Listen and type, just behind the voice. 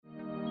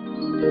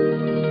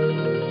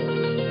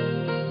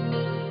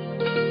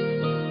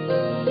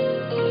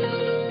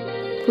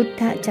พุท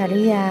ธจ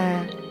ริยา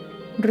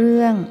เ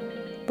รื่อง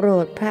โปร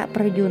ดพระป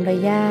ระยุร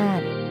ญา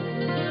ติ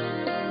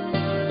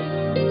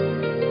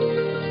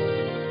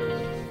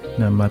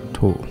นมัต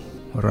ถุ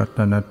รัต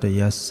นัต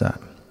ยัสสะ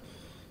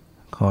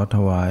ขอถ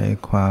วาย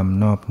ความ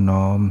นอบ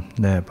น้อม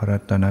แด่พระรั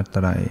ตนต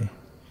รัย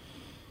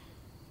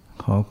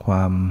ขอคว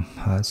ามผ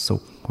าสุ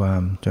ขควา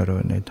มเจริ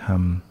ญในธรร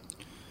ม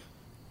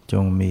จ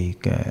งมี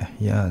แก่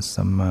ญาติ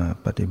สัมมา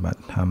ปฏิบั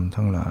ติธรรม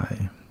ทั้งหลาย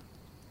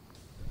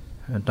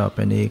ต่อไป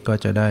นี้ก็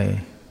จะได้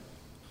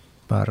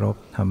ปรารภ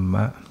ธรรม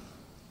ะ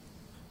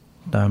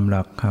ตามห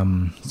ลักค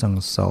ำสั่ง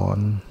สอน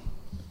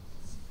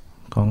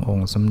ขององ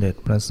ค์สมเด็จ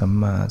พระสัม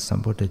มาสัม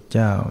พุทธเ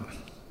จ้า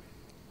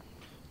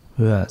เ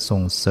พื่อ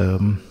ส่งเสริ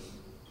ม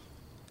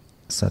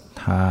ศรัท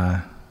ธา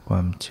คว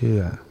ามเชื่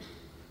อ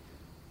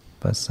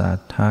ประสา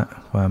ทะ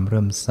ความเ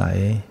ริ่มใส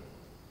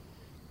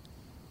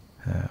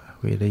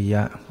วิริย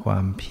ะควา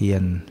มเพีย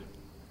ร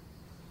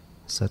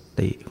ส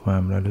ติควา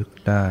มระลึก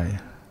ได้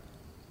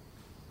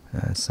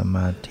สม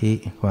าธิ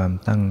ความ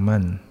ตั้ง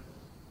มั่น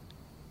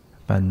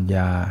ปัญญ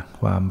า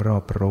ความรอ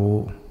บรู้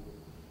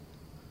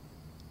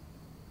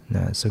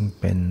ซึ่ง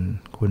เป็น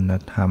คุณ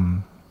ธรรม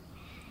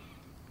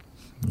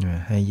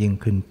ให้ยิ่ง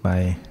ขึ้นไป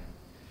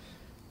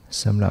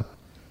สำหรับ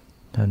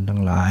ท่านทั้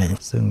งหลาย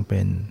ซึ่งเ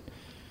ป็น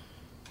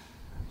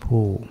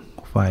ผู้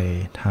ใฝ่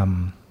ธรรม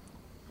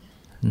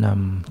น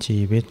ำชี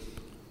วิต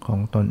ของ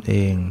ตนเอ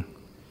ง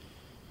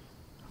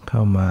เข้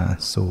ามา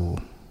สู่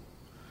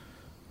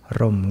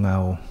ร่มเงา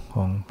ข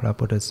องพระ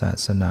พุทธศา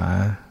สนา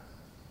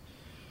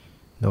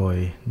โดย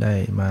ได้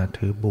มา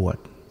ถือบวช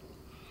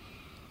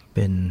เ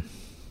ป็น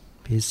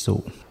ภิกษุ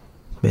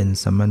เป็น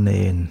สมณเณ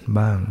ร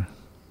บ้าง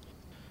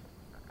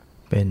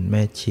เป็นแ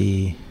ม่ชี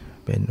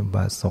เป็นอุบ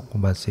าสกอุ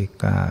บาสิ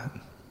กา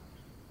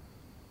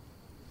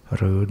ห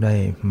รือได้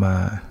มา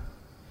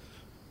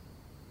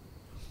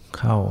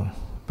เข้า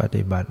ป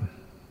ฏิบัติ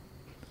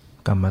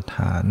กรรมฐ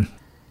าน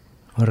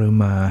หรือ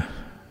มา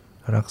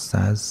รักษ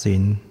าศี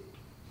ล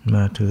ม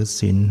าถือ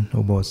ศีล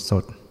อุโบส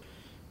ถ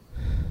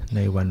ใน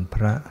วันพ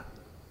ระ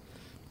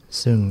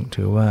ซึ่ง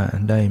ถือว่า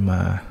ได้ม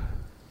า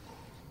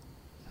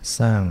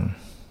สร้าง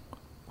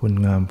คุณ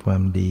งามควา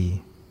มดี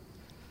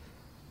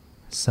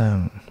สร้าง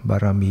บา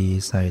รมี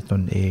ใส่ต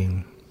นเอง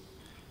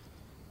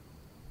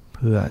เ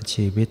พื่อ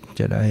ชีวิต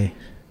จะได้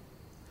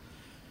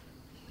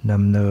ด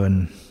ำเนิน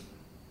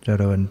เจ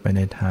ริญไปใ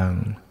นทาง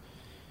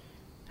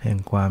แห่ง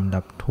ความ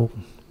ดับทุกข์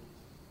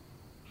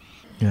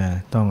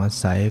ต้องอา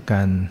ศัยก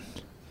าร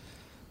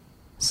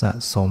สะ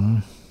สม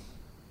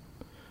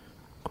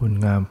คุณ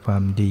งามควา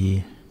มดี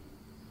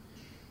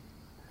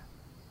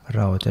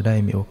เราจะได้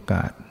มีโอก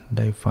าสไ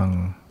ด้ฟัง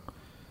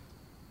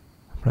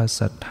พระ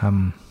สัทธรรม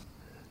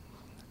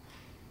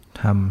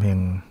ธรรมแห่ง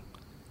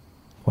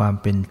ความ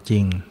เป็นจริ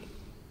ง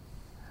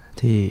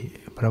ที่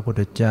พระพุท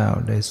ธเจ้า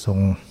ได้ทรง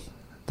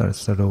ตรั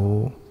สรู้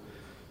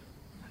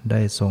ไ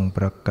ด้ทรงป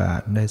ระกาศ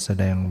ได้แส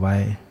ดงไว้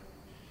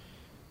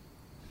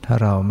ถ้า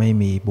เราไม่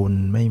มีบุญ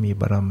ไม่มี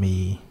บารมี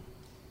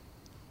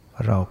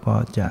เราก็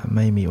จะไ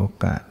ม่มีโอ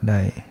กาส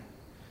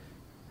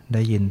ไ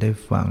ด้ยินได้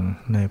ฟัง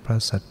ในพระ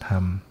สัทธร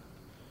รม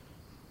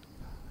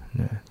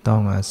ต้อ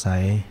งอาศั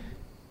ย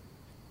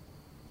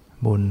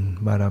บุญ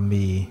บาร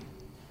มี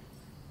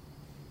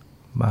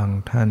บาง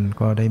ท่าน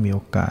ก็ได้มีโอ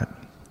กาส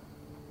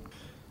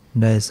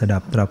ได้สดั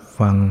บตรับ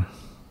ฟัง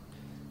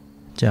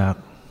จาก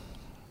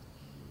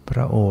พร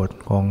ะโอษฐ์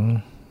ของ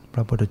พ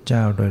ระพุทธเจ้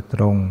าโดยต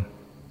รง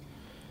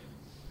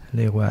เ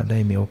รียกว่าได้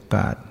มีโอก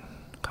าส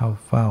เข้า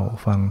เฝ้า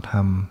ฟังธร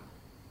รม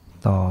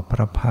ต่อพ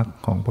ระพักตร์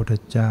ของพระพุทธ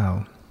เจ้า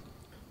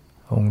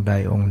องค์ใด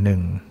องค์หนึ่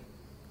ง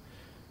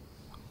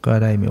ก็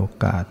ได้มีโอ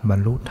กาสบรร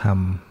ลุธรรม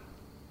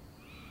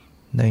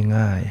ได้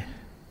ง่าย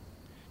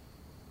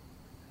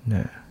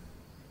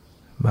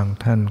บาง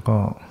ท่านก็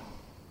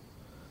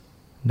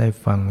ได้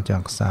ฟังจา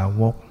กสา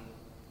วก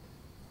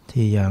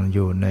ที่ยังอ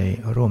ยู่ใน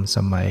ร่วมส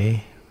มัย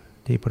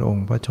ที่พระอง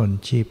ค์พระชน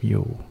ชีพอ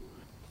ยู่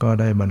ก็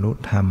ได้บรรลุ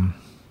ธรรม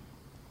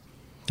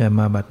แต่ม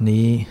าบัด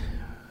นี้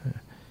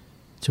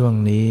ช่วง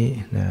นี้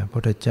พระพุ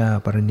ทธเจ้า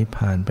ปรินิพพ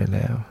านไปแ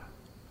ล้ว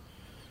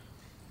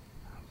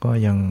ก็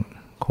ยัง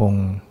คง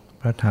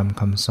พระธรรม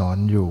คำสอน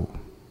อยู่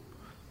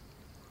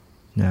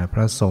พ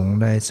ระสงฆ์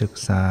ได้ศึก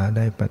ษาไ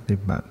ด้ปฏิ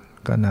บัติ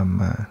ก็น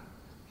ำมา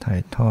ถ่าย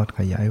ทอดข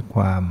ยายค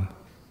วาม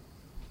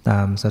ต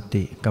ามส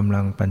ติกำ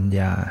ลังปัญญ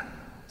า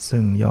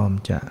ซึ่งย่อม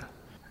จะ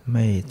ไ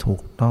ม่ถู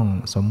กต้อง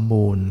สม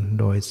บูรณ์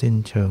โดยสิ้น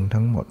เชิง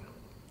ทั้งหมด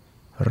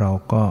เรา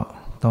ก็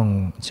ต้อง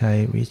ใช้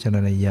วิจาร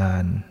ณญา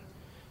ณ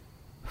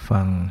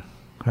ฟัง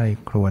ใคร่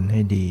ครวญใ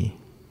ห้ดี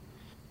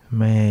ไ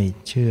ม่ให้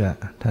เชื่อ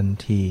ทัน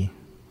ที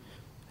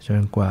จ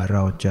นกว่าเร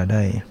าจะไ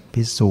ด้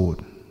พิสูจ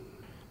น์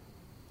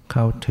เ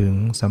ข้าถึง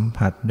สัม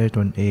ผัสด้วยต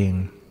นเอง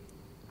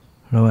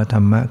เพราะว่าธ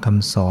รรมะค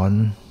ำสอน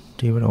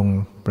ที่พระอง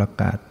ค์ประ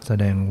กาศแส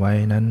ดงไว้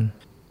นั้น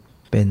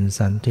เป็น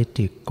สันทิฏ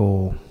ฐิโก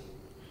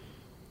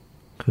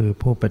คือ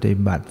ผู้ปฏิ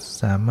บัติ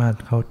สามารถ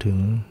เข้าถึง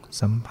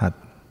สัมผัส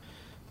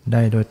ไ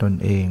ด้ด้วยตน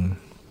เอง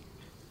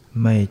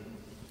ไม่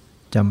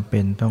จำเป็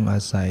นต้องอา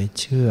ศัย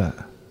เชื่อ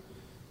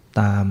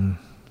ตาม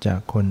จาก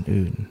คน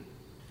อื่น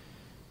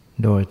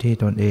โดยที่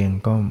ตนเอง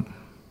ก็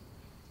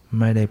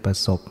ไม่ได้ประ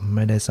สบไ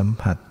ม่ได้สัม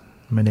ผัส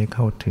ไม่ได้เ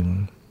ข้าถึง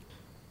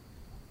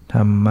ธ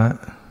รรมะ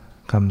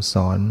คำส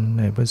อนใ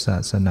นพุทธศา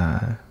สนา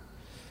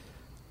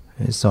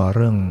สอนเ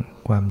รื่อง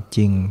ความจ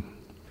ริง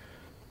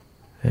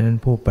ดังนั้น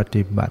ผู้ป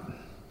ฏิบัติ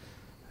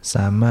ส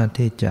ามารถ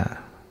ที่จะ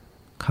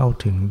เข้า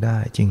ถึงได้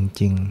จ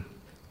ริง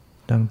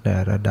ๆตั้งแต่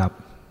ระดับ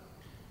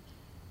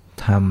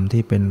ธรรม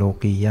ที่เป็นโล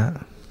กิยะ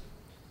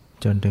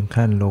จนถึง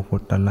ขั้นโลกุ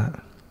ตตระ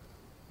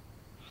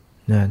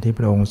ที่พ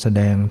ระองค์แส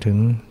ดงถึง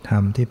ธรร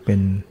มที่เป็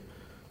น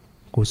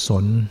กุศ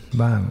ล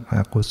บ้างอ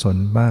กุศล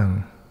บ้าง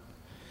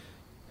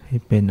ที่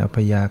เป็นอัพ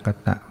ยาก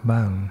ตะบ้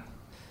าง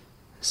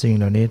สิ่งเ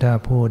หล่านี้ถ้า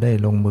ผู้ได้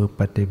ลงมือ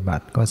ปฏิบั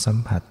ติก็สัม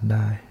ผัสไ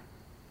ด้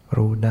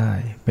รู้ได้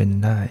เป็น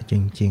ได้จ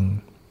ริง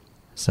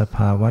ๆสภ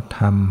าวธ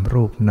รรม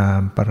รูปนา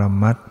มปร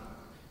มัตถ์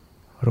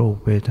รูป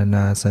เวทน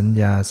าสัญ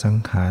ญาสัง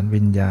ขาร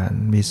วิญญาณ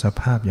มีส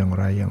ภาพอย่าง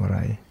ไรอย่างไร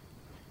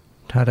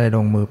ถ้าได้ล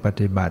งมือป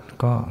ฏิบัติ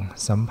ก็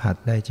สัมผัส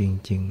ได้จ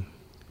ริง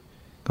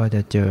ๆก็จ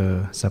ะเจอ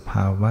สภ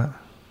าวะ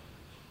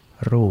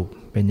รูป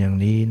เป็นอย่าง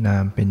นี้นา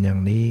มเป็นอย่า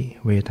งนี้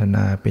เวทน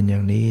าเป็นอย่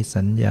างนี้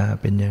สัญญา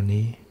เป็นอย่าง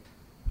นี้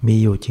มี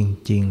อยู่จ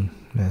ริง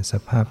ๆนะส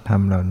ภาพธรร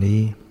มเหล่า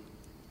นี้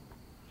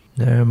แ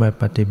ล้วมา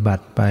ปฏิบั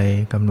ติไป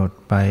กำหนด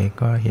ไป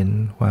ก็เห็น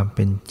ความเ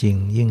ป็นจริง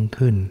ยิ่ง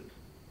ขึ้น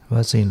ว่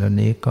าสิ่งเหล่า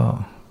นี้ก็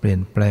เปลี่ย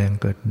นแปลง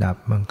เกิดดับ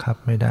บังคับ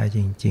ไม่ได้จ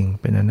ริงๆ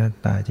เป็นอนัต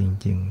ตาจ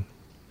ริง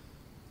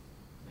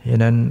ๆฉะ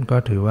นั้นก็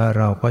ถือว่า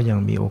เราก็ยัง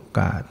มีโอก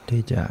าส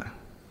ที่จะ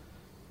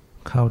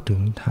เข้าถึ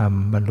งธรรม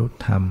บรรลุ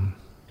ธรรม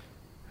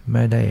ไ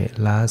ม่ได้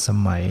ล้าส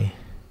มัย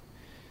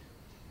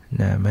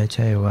นะไม่ใ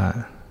ช่ว่า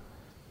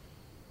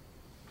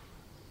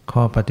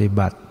ข้อปฏิ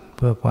บัติเ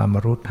พื่อความบร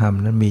รลุธรรม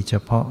นั้นมีเฉ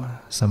พาะ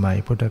สมัย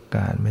พุทธก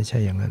าลไม่ใช่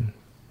อย่างนั้น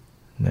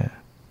นะ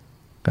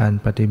การ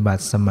ปฏิบั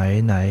ติสมัย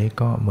ไหน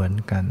ก็เหมือน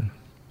กัน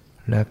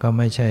และก็ไ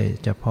ม่ใช่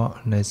เฉพาะ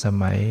ในส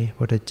มัย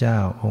พุทธเจ้า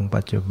องค์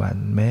ปัจจุบัน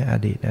แม้อ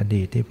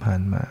ดีตที่ผ่า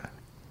นมา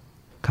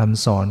ค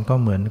ำสอนก็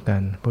เหมือนกั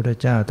นพุทธ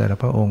เจ้าแต่ละ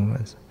พระองค์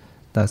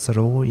ตรัส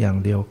รู้อย่าง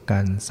เดียวกั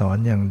นสอน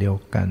อย่างเดียว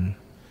กัน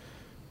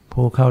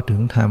ผู้เข้าถึ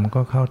งธรรม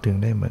ก็เข้าถึง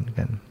ได้เหมือน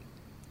กัน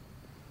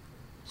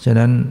ฉะ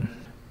นั้น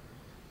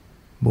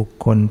บุค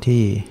คล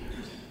ที่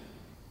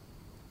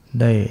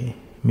ได้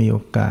มีโอ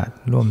กาส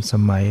ร่วมส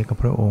มัยกับ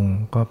พระองค์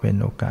ก็เป็น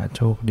โอกาสโ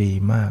ชคดี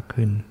มาก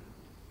ขึ้น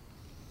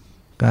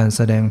การแ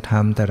สดงธรร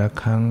มแต่ละ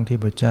ครั้งที่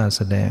พระเจ้าแ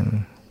สดง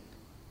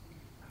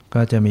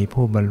ก็จะมี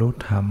ผู้บรรลุ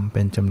ธรรมเ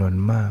ป็นจำนวน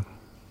มาก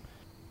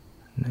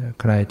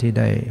ใครที่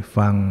ได้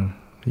ฟัง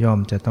ย่อม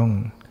จะต้อง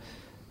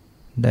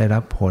ได้รั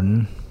บผล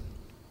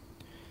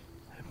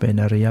เป็น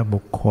อริยบุ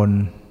คคล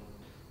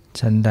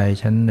ชั้นใด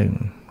ชั้นหนึ่ง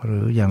หรื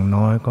ออย่าง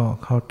น้อยก็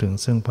เข้าถึง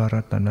ซึ่งพระ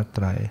รัตนต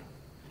รัย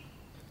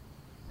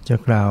จะ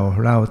กล่าว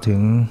เล่าถึ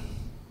ง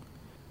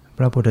พ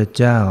ระพุทธ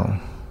เจ้า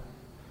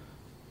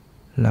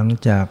หลัง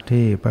จาก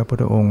ที่พระพุท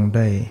ธองค์ไ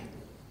ด้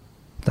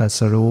ตรัส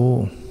รู้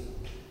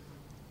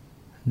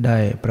ได้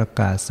ประ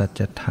กาศสั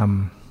จธรรม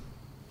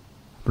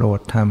โปรด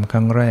ธรรมค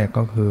รั้งแรก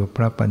ก็คือพ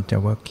ระปัญจ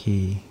วัคคี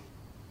ย์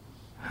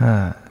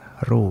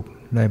5รูป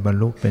ได้บรร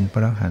ลุเป็นพร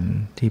ะอรหันต์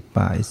ที่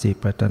ป่าอิสิ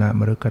ปตน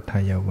มฤคทา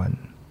ยวัน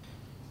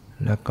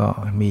แล้วก็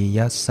มี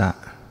ยัสสะ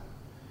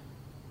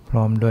พ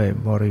ร้อมด้วย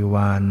บริว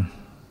าร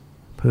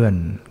เพื่อน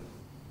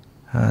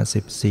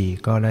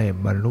54ก็ได้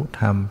บรรลุ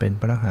ธรรมเป็น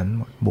พระอรหันต์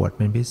บวชเ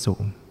ป็นภิกษุ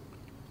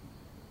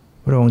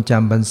พระองค์จ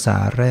ำพรรษา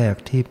แรก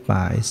ที่ป่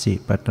าอิสิ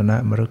ปตน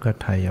มฤค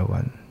ทายวั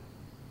น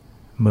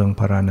เมือง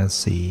พาราณ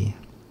สี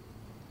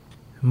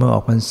เมื่ออ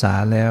อกพรรษา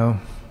แล้ว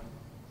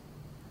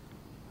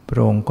พร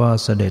ะองค์ก็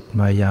เสด็จ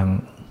มายัง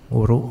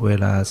อุรุเว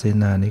ลาเส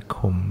นานิค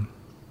ม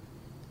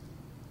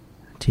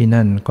ที่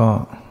นั่นก็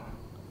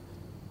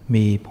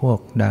มีพวก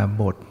ดา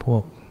บสพว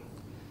ก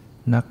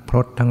นักพร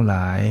ตทั้งหล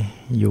าย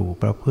อยู่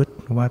ประพฤติ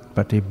วัดป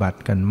ฏิบัติ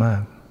กันมา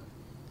ก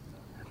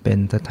เป็น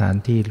สถาน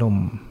ที่ร่ม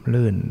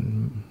รื่น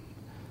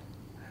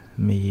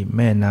มีแ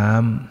ม่น้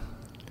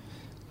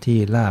ำที่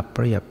ราบ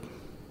เรียบ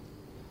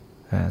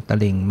ต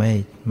ลิ่ง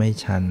ไม่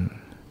ชัน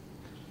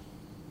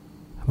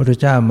พระพุทธ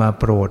เจ้ามา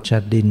โปรดช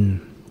ดิน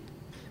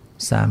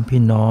3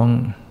พี่น้อง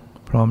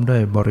พร้อมด้ว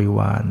ยบริว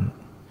าร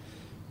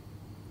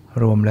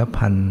รวมแล้ว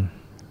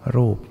1,000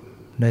 รูป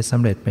ได้สำ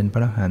เร็จเป็นพระ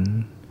อรหันต์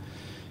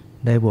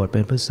ได้บวชเป็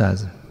นภิ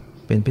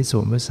กษุ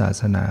พุทธศา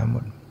สนาหม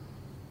ด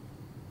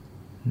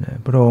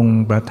พระองค์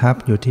ประทับ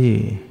อยู่ที่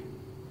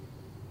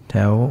แถ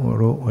วอุ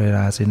รุเวล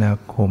าเสนา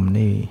คม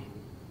นี่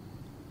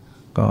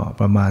ก็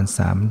ประมาณ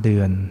3 เดื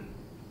อน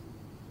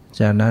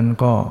จากนั้น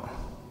ก็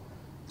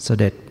เส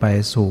ด็จไป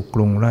สู่ก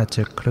รุงราช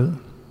คฤห์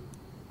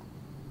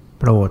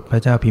โปรดพร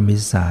ะเจ้าพิมพิ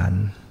สาร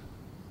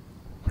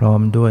พร้อ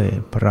มด้วย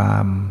พรา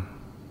หมณ์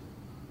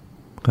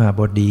กห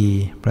บดี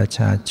ประช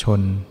าช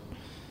น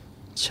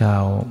ชา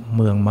วเ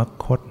มืองม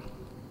คธ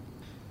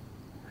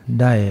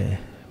ได้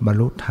บรร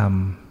ลุธรรม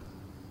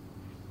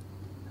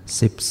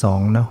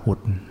12 นหุต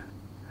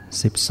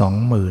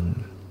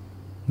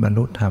12,000 บรร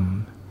ลุธรรม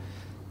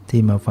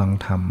ที่มาฟัง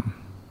ธรรม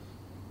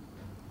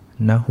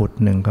นหุต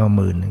หนึ่งก็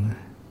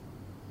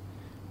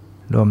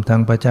10,000รวมทั้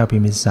งพระเจ้าพิ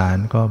มพิสาร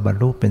ก็บรร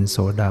ลุเป็นโส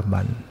ดา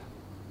บัน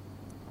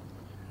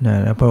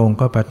แล้วพระองค์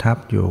ก็ประทับ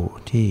อยู่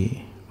ที่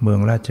เมือง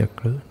ราชค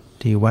ฤห์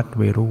ที่วัด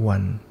เวรุวั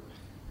น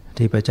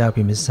ที่พระเจ้า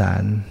พิมพิสา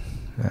ร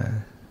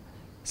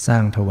สร้า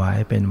งถวาย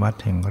เป็นวัด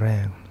แห่งแร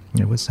กใน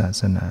พุทธศา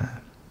สนา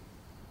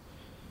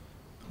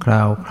ค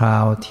รา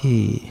วที่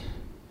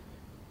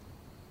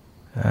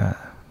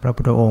พระ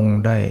พุทธองค์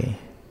ได้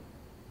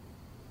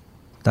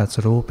ตรัส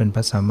รู้เป็นพ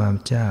ระสัมมาสัม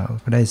พุทธเจ้า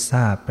ก็ได้ท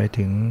ราบไป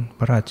ถึงพ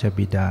ระราช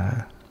บิดา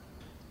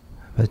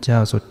พระเจ้า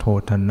สุโธ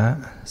ทนะ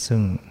ซึ่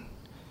ง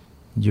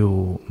อยู่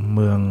เ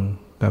มือง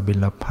กบิ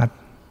ลพัสดุ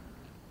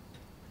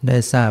ได้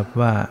ทราบ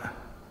ว่า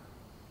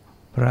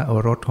พระโอ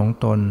รสของ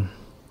ตน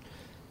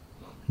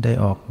ได้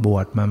ออกบว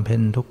ชบำเพ็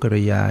ญทุกขกิ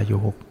ริยาอยู่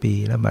6 ปี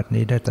และบัด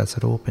นี้ได้ตรัส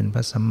รู้เป็นพ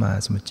ระสัมมา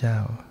สัมพุทธเจ้า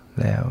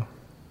แล้ว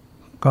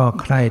ก็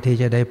ใคร่ที่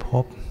จะได้พ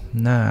บ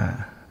หน้า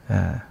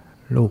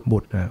ลูกบุ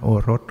ตรโอ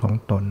รสของ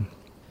ตน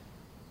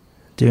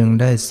จึง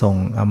ได้ส่ง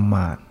อำม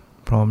าตย์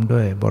พร้อมด้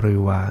วยบริ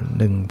วาร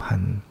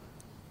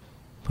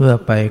 1,000 เพื่อ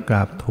ไปกร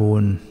าบทู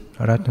ล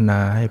อาราธนา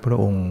ให้พระ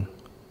องค์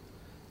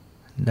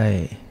ได้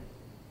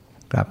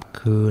กลับ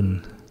คืน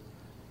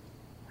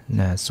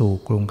สู่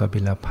กรุงก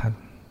บิลพัสดุ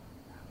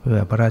เพื่อ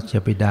พระราช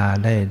บิดา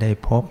ได้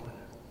พบ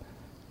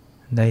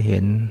ได้เห็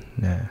น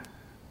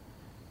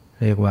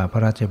เรียกว่าพร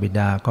ะราชบิด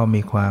าก็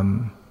มีความ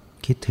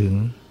คิดถึง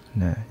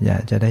อยา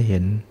กจะได้เห็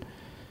น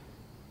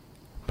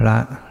พระ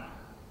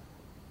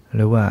ห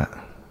รือว่า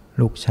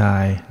ลูกชา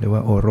ยหรือว่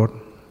าโอรส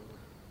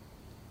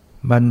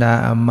บรรดา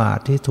อมาต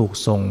ย์ที่ถูก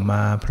ส่งม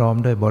าพร้อม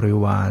ด้วยบริ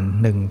วาร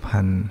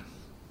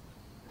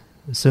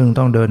 1,000 ซึ่ง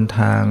ต้องเดิน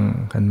ทาง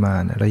กันมา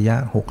ระยะ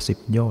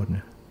60 โยชน์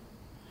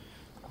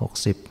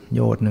60 โ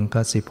ยชน์หนึ่ง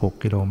ก็16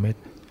 กิโลเมต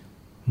ร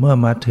เมื่อ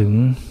มาถึง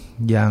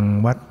ยัง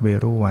วัดเว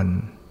รุวัน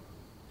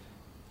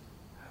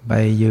ไป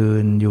ยื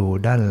นอยู่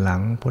ด้านหลั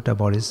งพุทธ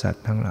บริษัท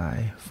ทั้งหลาย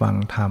ฟัง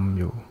ธรรม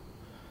อยู่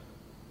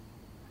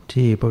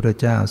ที่พระพุทธ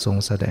เจ้าทรง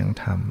แสดง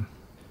ธรรม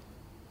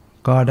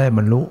ก็ได้บ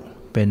รรลุ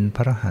เป็นพ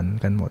ระอรหันต์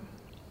กันหมด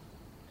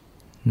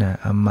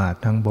อมาต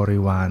ย์ทั้งบริ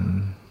วาร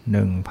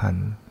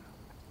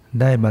 1,000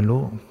 ได้บรรลุ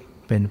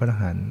เป็นพระอร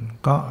หันต์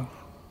ก็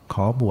ข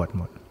อบวช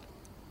หมด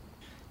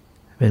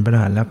เป็นพระอร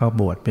หันต์แล้วก็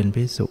บวชเป็น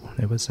ภิกษุใน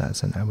พุทธศา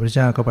สนาพระเ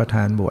จ้าก็ประท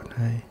านบวช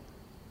ให้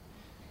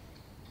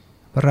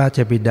พระราช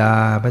บิดา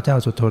พระเจ้า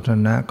สุโธท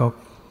นะก็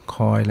ค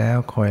อยแล้ว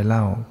คอยเ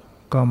ล่า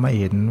ก็ไม่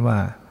เห็นว่า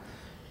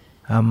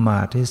อมา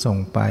ตย์ที่ส่ง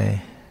ไป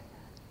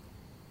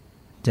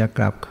จะก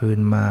ลับคืน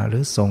มาหรื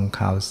อส่ง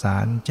ข่าวสา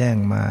รแจ้ง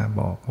มา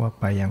บอกว่า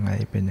ไปยังไง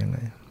เป็นยังไง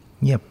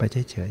เงียบไป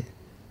เฉย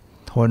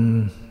ๆทน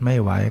ไม่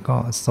ไหวก็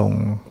ส่ง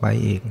ไป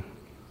อีก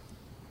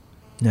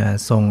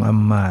ส่งอ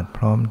มาตย์พ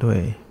ร้อมด้วย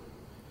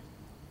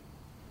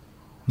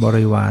บ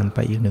ริวารไป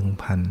อีก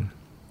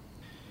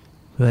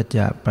 1,000 เพื่อจ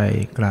ะไป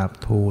กราบ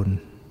ทูล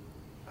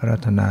อารา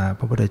ธนาพ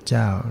ระพุทธเ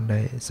จ้าได้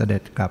เสด็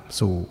จกลับ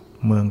สู่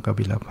เมืองก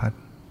บิลพัสดุ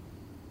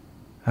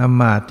อ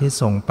มาตย์ที่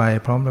ส่งไป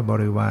พร้อมด้วยบ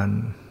ริวาร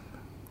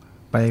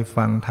ไป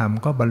ฟังธรรม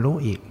ก็บรรลุ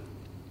อีก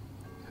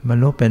บรร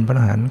ลุเป็นพระอร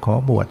หันต์ขอ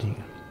บวชอีก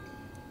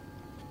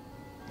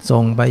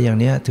ส่งไปอย่าง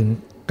นี้ถึง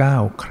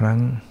9 ครั้ง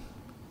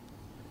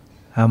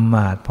อม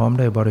าตย์พร้อม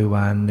ด้วยบริว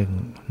าร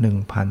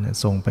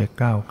 1,000 ส่งไป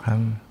9 ครั้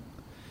ง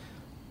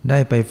ได้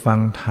ไปฟัง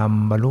ธรรม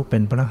บรรลุเป็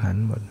นพระอรหัน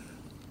ต์หมด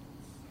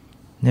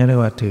นี่เรียก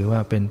ว่าถือว่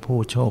าเป็นผู้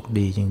โชค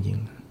ดีจริง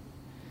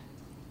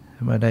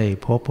ๆเมื่อได้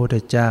พบพระพุทธ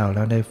เจ้าแ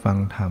ล้วได้ฟัง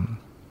ธรรม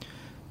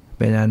เ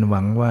ป็นอันห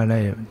วังว่า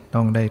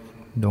ต้องได้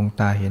ดวง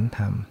ตาเห็นธ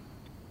รรม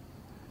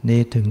นี่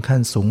ถึงขั้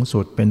นสูงสุ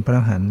ดเป็นพระอร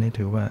หันต์นี่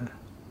ถือว่า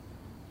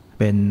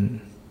เป็น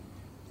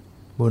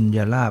บุญญ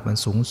าลาภอัน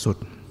สูงสุด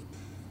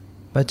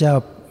พระเจ้า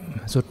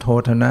สุโธ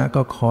ทนะ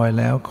ก็คอย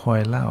แล้วคอ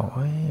ยเล่า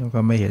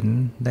ก็ไม่เห็น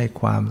ได้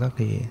ความสัก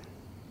ที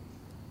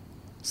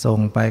ส่ง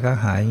ไปก็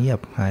หายเงีย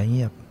บ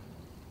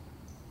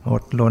อ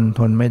ดรน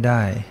ทนไม่ไ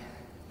ด้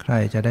ใคร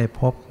จะได้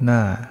พบหน้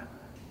า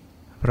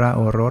พระโ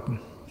อรส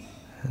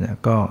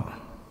ก็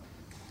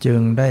จึ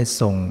งได้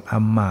ส่งอ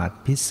มาตย์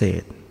พิเศ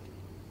ษ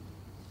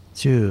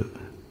ชื่อ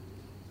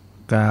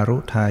การุ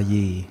ทา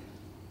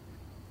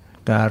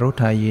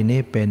ยี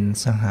นี้เป็น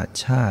สห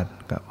ชาติ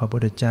กับพระพุท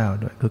ธเจ้า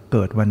ด้วยคือเ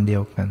กิดวันเดี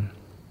ยวกัน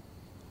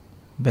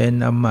เป็น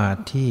อมาต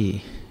ย์ที่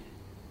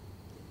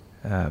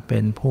เป็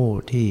นผู้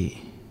ที่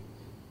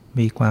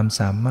มีความ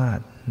สามารถ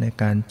ใน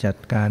การจัด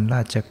การร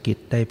าชกิจ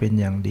ได้เป็น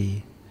อย่างดี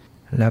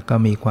แล้วก็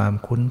มีความ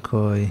คุ้นเค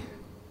ย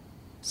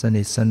ส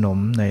นิทสนม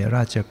ในร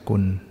าช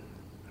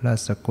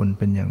สกุลเ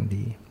ป็นอย่าง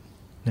ดี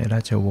ในรา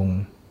ชวง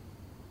ศ์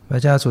พร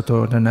ะเจ้าสุโธ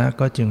ทนะ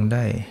ก็จึงไ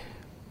ด้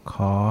ข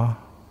อ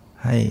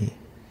ให้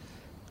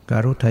กา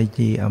รุทา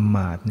ยีอม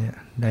าตย์เนี่ย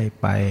ได้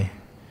ไป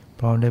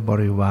พร้อมได้บ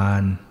ริวา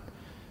ร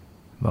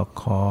บอก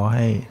ขอใ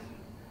ห้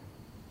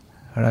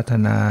อาราธ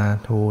นา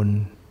ทูล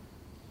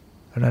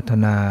อาราธ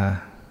นา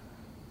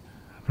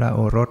พระโอ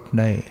รส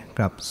ได้ก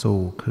ลับสู่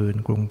คืน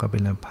กรุงกบิ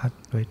ลพัสดุ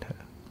ด้วยเถิ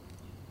ด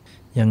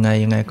ยังไ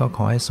งก็ข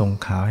อให้ส่ง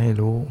ข่าวให้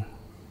รู้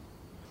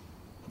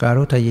กา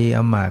รุทายีอ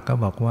มาตย์ก็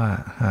บอกว่า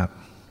หาก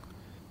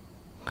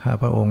ข้า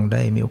พระองค์ไ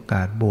ด้มีโอก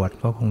าสบวช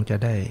ก็คงจะ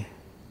ได้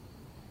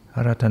อ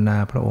าราธนา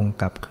พระองค์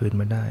กลับคืน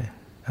มาได้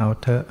เอา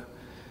เ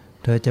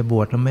ธอจะบ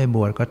วชหรือไม่บ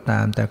วชก็ตา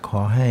มแต่ข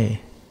อใ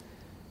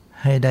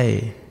ห้ได้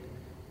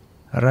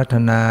อาราธ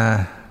นา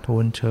ทู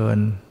ลเชิญ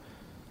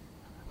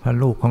พระ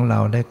ลูกของเรา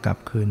ได้กลับ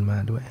คืนมา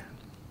ด้วย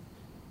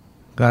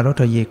การุ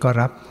ทยีก็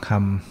รับค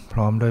ำพ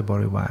ร้อมด้วยบ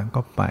ริวาร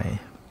ก็ไป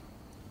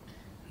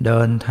เดิ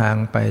นทาง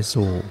ไป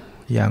สู่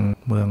ยัง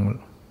เมือง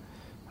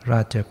ร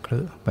าชคฤ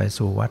ห์ไป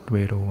สู่วัดเว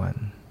รุวัน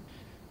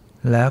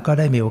แล้วก็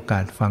ได้มีโอกา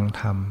สฟัง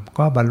ธรรม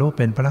ก็บรรลุเ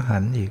ป็นพระอรหั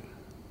นต์อีก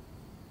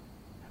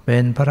เป็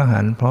นพระอรหั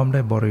นต์พร้อมด้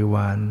วยบริว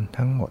าร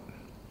ทั้งหมด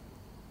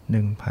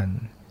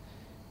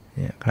 1,000 เ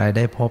นี่ยใครไ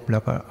ด้พบแล้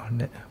วก็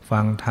ฟั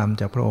งธรรม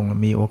จากพระองค์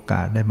มีโอก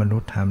าสได้บรรลุ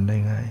ธรรมได้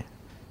ง่าย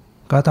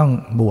ก็ต้อง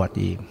บวช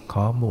อีกข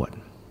อบ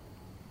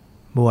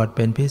วชเ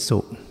ป็นภิกษุ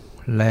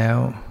แล้ว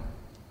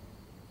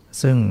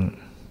ซึ่ง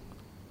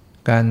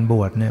การบ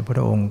วชเนี่ยพร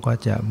ะองค์ก็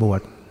จะบว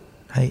ช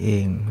ให้เอ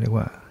งเรียก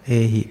ว่าเอ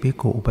หิภิก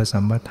ขุอุปสั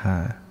มปทา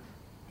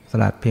ต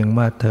รัสเพียง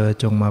ว่าเธอ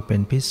จงมาเป็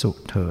นภิกษุ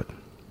เถิด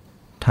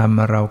ธรรม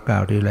เรากล่า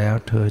วดีแล้ว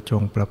เธอจ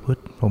งประพฤ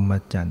ติพรหม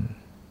จรรย์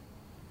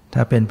ถ้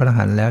าเป็นพระอร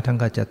หันต์แล้วท่าน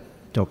ก็จะ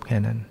จบแค่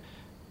นั้น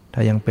ถ้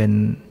ายังเป็น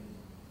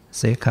เ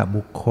สข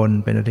บุคคล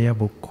เป็นอริย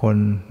บุคคล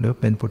หรือ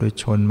เป็นปุถุ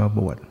ชนมาบ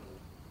วช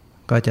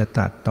ก็จะ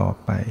ตัดต่อ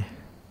ไป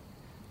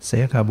เส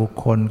ขบุค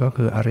คลก็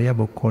คืออริย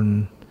บุคคล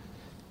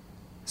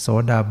โส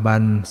ดาบั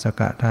นส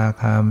กทา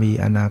คามี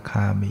อนาค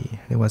ามี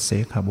เรียกว่าเส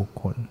ขบุค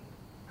คล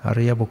อ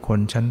ริยบุคคล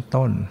ชั้น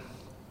ต้น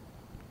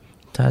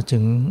ถ้า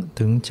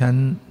ถึงชั้น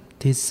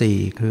ที่สี่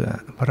คือ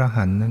พระอร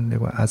หันต์นั้นเรีย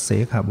กว่าอเส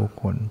ขบุค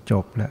คลจ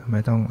บแล้วไม่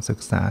ต้องศึก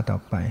ษาต่อ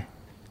ไป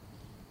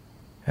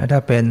ถ้า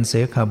เป็นเส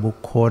ขบุค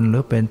คลหรื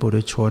อเป็นปุ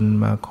ถุชน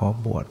มาขอ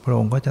บวชพระอ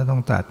งค์ก็จะต้อ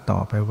งตรัสต่อ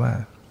ไปว่า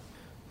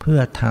เพื่อ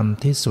ท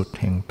ำที่สุด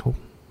แห่งทุก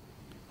ข์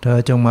เธอ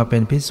จงมาเป็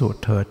นภิกษุ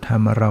เถิดธร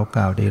รมเราก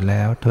ล่าวดีแ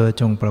ล้วเธอ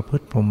จงประพฤ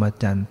ติพรหม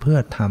จรรย์เพื่อ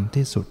ทำ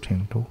ที่สุดแห่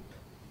งทุกข์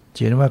เ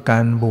ขียนว่ากา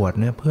รบวช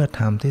เนี่ยเพื่อ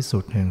ทำที่สุ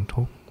ดแห่ง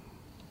ทุกข์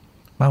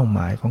เป้าหม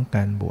ายของก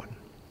ารบว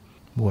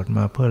ชม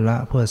าเพื่อละ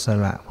เพื่อส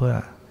ละเพื่อ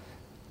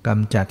ก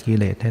ำจัดกิ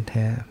เลสแ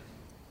ท้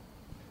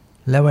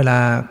ๆและเวลา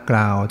ก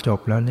ล่าวจบ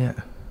แล้วเนี่ย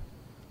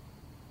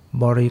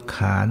บริข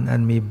ารอั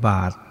นมีบ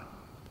าตร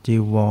จี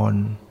วร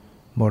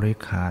บริ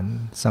ขาร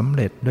สำเ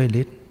ร็จด้วย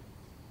ฤทธิ์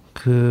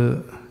คือ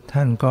ท่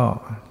านก็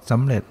ส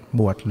ำเร็จ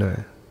บวชเลย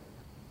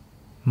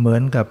เหมือ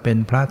นกับเป็น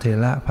พระเถ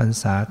ระพรร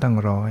ษาตั้ง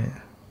ร้อย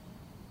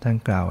ท่าน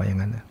กล่าวว่าอย่าง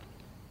นั้น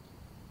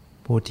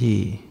ผู้ที่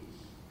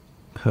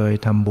เคย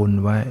ทำบุญ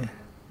ไว้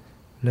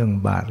เรื่อง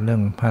บาตรเรื่อ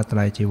งผ้าไตร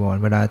จีวร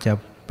เวลาจะ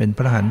เป็นพ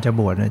ระอรหันต์จะ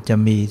บวชจะ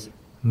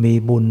มี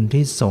บุญ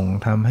ที่ส่ง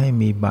ทำให้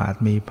มีบาตร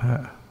มี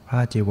ผ้า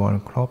จีวร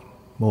ครบ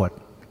บวช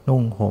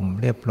นุ่งห่ม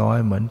เรียบร้อย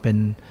เหมือนเป็น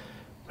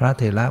พระเ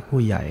ถระ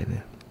ผู้ใหญ่เล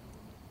ย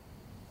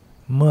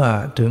เมื่อ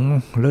ถึง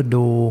ฤ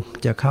ดู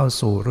จะเข้า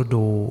สู่ฤ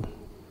ดู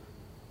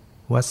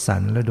วสั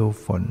นต์ฤดู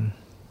ฝน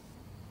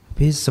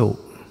ภิกษุ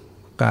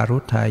การุ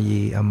ทา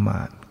ยีอม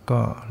าตย์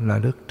ก็ระ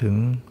ลึกถึง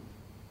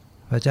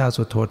พระเจ้า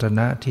สุโธทน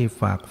ะที่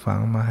ฝากฝัง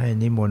มาให้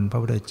นิมนต์พระ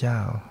พุทธเจ้า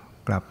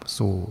กลับ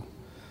สู่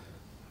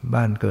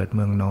บ้านเกิดเ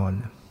มืองนอน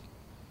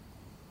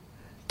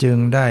จึง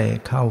ได้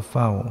เข้าเ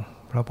ฝ้า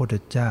พระพุทธ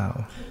เจ้า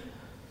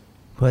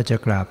เพื่อจะ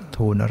กราบ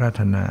ทูลอารา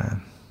ธนา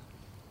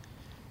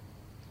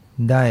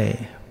ได้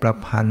ประ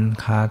พันธ์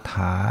คาถ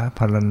าพ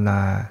รรณน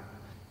า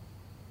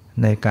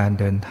ในการ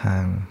เดินทา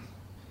ง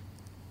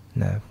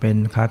เป็น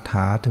คาถ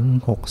าถึง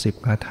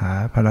60คาถา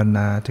พรรณน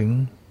าถึง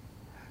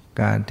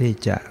การที่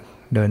จะ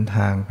เดินท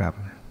างกลับ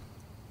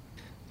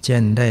เช่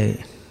นได้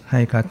ให้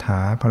คาถา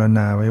พรรณน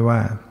าไว้ว่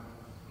า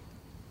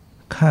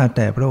ข้าแ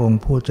ต่พระอง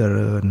ค์ผู้เจ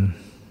ริญ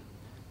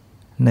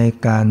ใน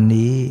การ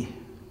นี้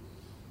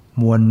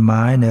มวลไ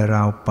ม้ในร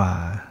าวป่า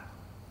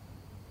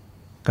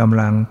กำ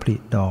ลังผลิ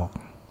ดอก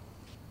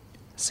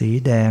สี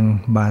แดง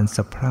บานส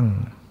ะพรั่ง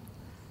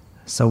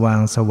สว่าง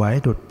ไสว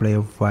ดุจเปล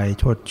วไฟ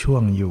โชติช่ว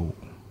งอยู่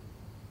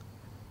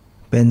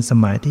เป็นส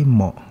มัยที่เห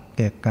มาะแ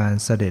ก่การ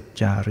เสด็จ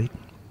จาริก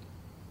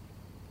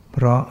เพ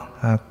ราะ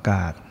อาก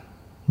าศ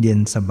เย็น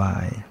สบา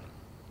ย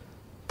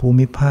ภู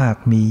มิภาค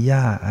มีห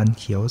ญ้าอัน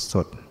เขียวส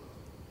ด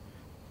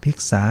ภิก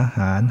ษาห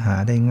ารหา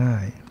ได้ง่า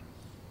ย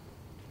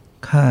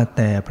ข้าแ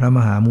ต่พระม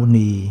หามุ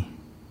นี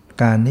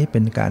การนี้เป็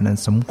นการอัน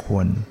สมคว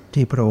ร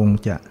ที่พระองค์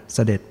จะเส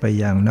ด็จไป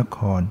ยังนค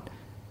ร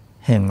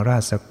แห่งรา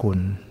ชสกุล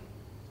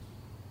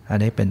อัน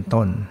นี้เป็น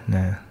ต้นน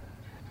ะ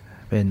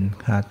เป็น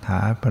คาถา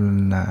พรรณ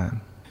นา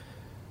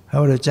พระ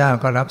พุทธเจ้า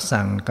ก็รับ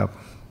สั่งกับ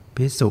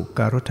ภิกษุก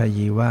ารุทา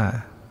ยีว่า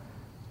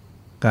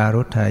กา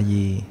รุทา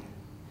ยี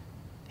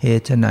เห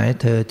ตุไฉน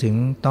เธอจึง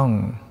ต้อง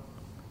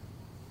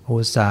อุ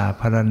ตส่าห์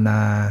พรรณน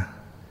า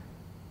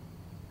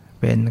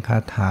เป็นคา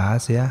ถา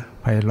เสีย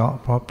ไพเราะ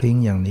เพราะพริ้ง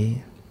อย่างนี้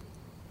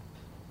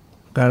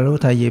การุ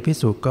ทายีภิก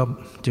ษุก็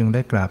จึงไ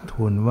ด้กราบ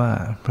ทูลว่า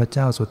พระเ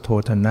จ้าสุโธ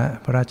ทนะ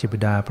พระราชบิ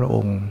ดาพระอ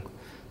งค์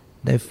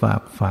ได้ฝา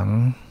กฝัง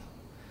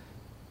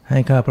ให้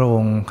ข้าพระอ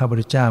งค์ข้าพ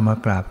ระเจ้ามา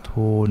กราบ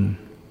ทูล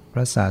พ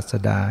ระศาส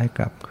ดาให้ก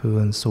ลับคื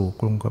นสู่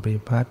กรุงกบิล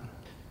พัส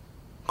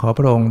ขอพ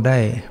ระองค์ได้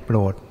โปร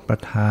ดปร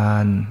ะทา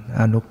น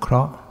อนุเคร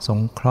าะห์สง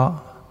เคราะห์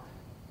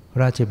พร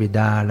ะราชบิด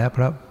าและพ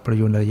ระประ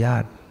ยุรญา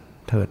ติ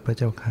เถิดพระ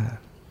เจ้าค่ะ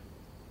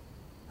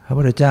พระ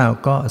พุทธเจ้า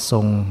ก็ทร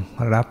ง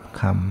รับ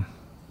ค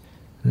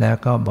ำแล้ว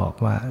ก็บอก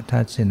ว่าถ้า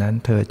เช่นนั้น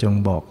เธอจง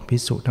บอกภิ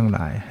กษุทั้งหล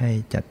ายให้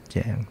จัดแจ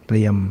งเต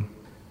รีย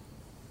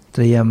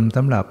มส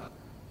ำหรับ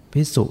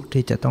ภิกษุ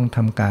ที่จะต้องท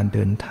ำการเ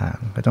ดินทาง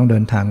ก็ต้องเดิ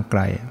นทางไก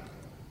ล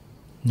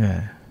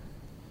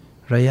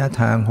ระยะ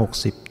ทาง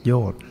60 โย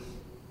ชน์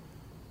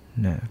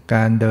ก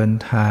ารเดิน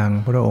ทาง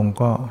พระองค์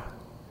ก็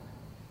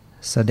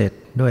เสด็จ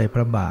ด้วยพ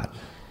ระบาท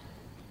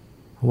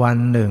วัน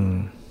หนึ่ง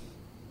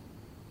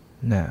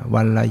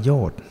วันละโย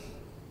ชน์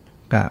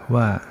กะ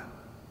ว่า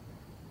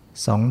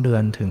2 เดือ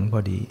นถึงพอ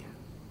ดี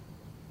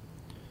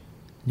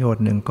โยช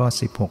น์หนึ่งก็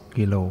16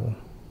 กิโล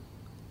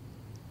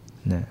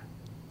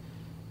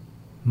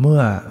เมื่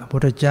อพระพุ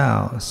ทธเจ้า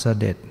เส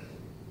ด็จ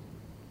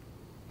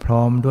พร้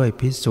อมด้วย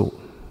ภิกษุ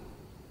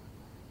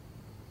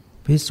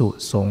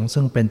สงฆ์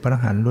ซึ่งเป็นพระอร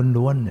หันต์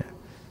ล้วนๆเนี่ย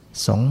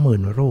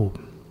20,000 รูป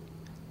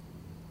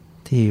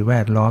ที่แว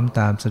ดล้อม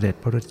ตามเสด็จ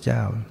พระพุทธเจ้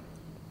า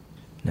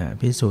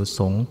ภิกษุส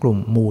งฆ์กลุ่ม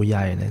หมู่ให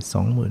ญ่เลย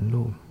20,000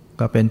 รูป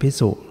ก็เป็นภิก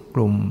ษุก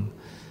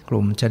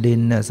ลุ่มชดิน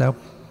เนี่ยสัก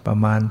ประ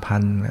มาณพั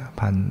น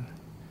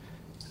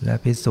และ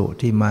ภิกษุ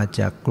ที่มา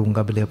จากกรุงก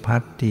บิลพั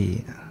สที่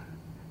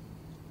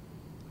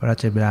พระรา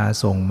ชบิดา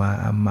ส่งมา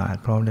อำมาต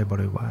ย์พร้อมด้วยบ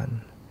ริวาร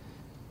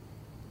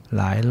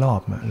หลายร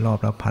อบ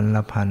ละ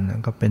พัน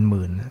ก็เป็นห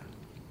มื่น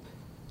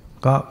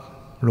ก็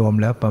รวม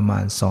แล้วประมา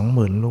ณ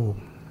 20,000 รูป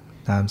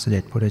ตามเสด็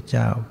จพระพุทธเ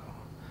จ้า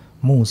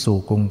มุ่งสู่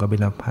กรุงกบิ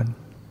ลพัส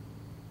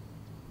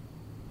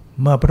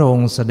เมื่อพระอง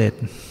ค์เสด็จ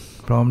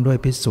พร้อมด้วย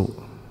ภิกษุ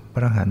พร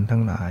ะอรหันต์ทั้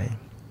งหลาย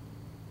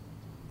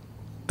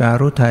กา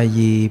รุทา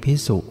ยีภิก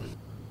ษุ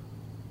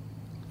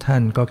ท่า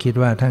นก็คิด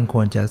ว่าท่านค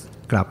วรจะ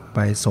กลับไป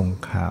ส่ง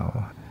ข่าว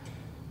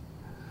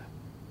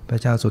พระ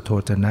เจ้าสุโธ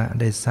ทนะ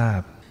ได้ทรา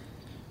บ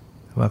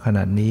ว่าขณ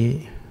ะนี้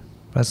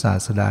พระศา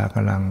สดาก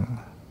ำลัง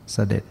เส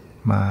ด็จ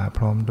มาพ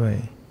ร้อมด้วย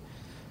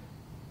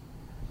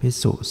ภิก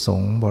ษุส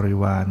งฆ์บริ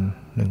วาร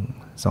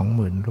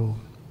20,000 รูป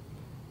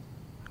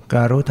ก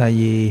ารุทา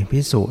ยีภิ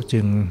กษุ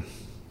จึง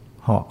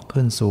เหาะ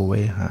ขึ้นสู่เว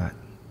หาส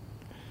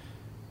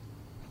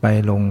ไป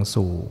ลง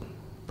สู่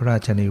พระรา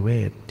ชนิเว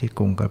ศที่ก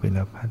รุงกบิล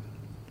พัส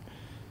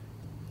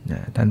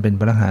ท่านเป็น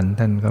พระอรหันต์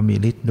ท่านก็มี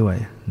ฤทธิ์ด้วย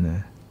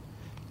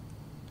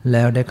แ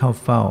ล้วได้เข้า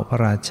เฝ้าพระ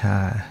รา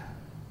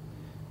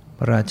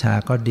ชา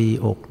ก็ดี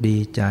อกดี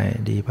ใจ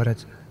ดีพระ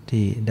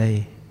ที่ได้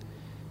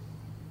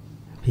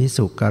ภิก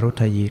ษุการุ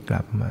ทายีก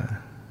ลับมา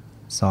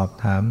สอบ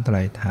ถามไต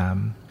ร่ถาม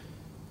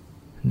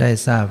ได้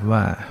ทราบว่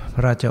าพร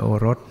ะราชโอ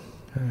รส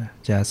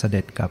จะเส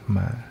ด็จกลับม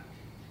า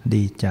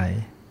ดีใจ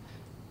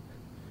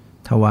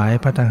ถวาย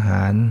ภัตตาห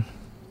าร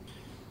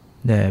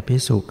แด่ภิ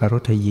กษุการุ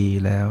ทายี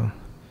แล้ว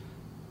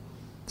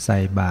ใส่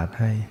บาตร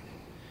ให้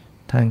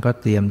ท่านก็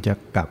เตรียมจะ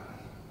กลับ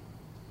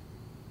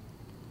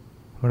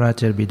พระรา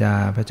ชบิดา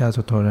พระเจ้า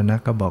สุโธทนะ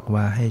ก็บอก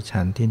ว่าให้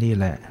ฉันที่นี่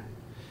แหละ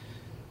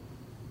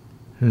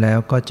แล้ว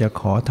ก็จะ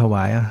ขอถว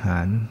ายอาหา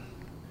ร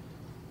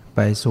ไป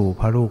สู่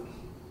พระลูก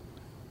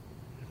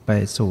ไป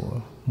สู่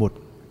บุตร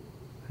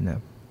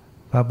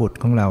พระบุตร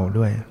ของเรา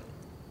ด้วย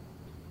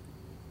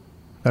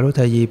การุ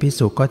ทายีภิก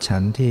ษุก็ฉั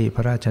นที่พ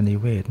ระราชนิ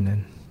เวศนั้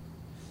น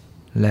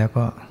แล้ว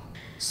ก็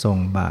ส่ง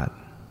บาตร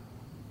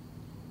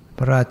พ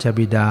ระราช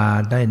บิดา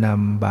ได้น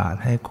ำบาตร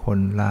ให้คน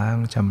ล้าง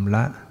ชำร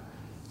ะ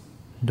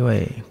ด้วย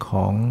ข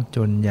องจ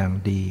นอย่าง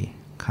ดี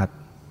ขัด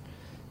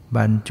บ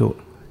รรจุ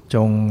จ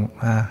ง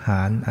อาห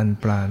ารอัน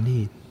ปราณี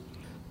ต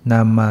น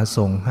ำมา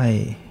ส่งให้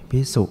ภิ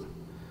กษุ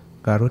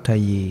การุทา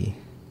ยี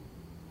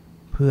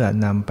เพื่อ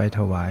นำไปถ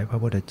วายพระ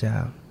พุทธเจ้า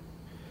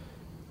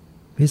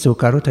ภิกษุ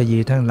การุทายี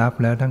ท่านรับ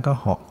แล้วท่านก็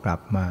เหาะกลั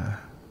บมา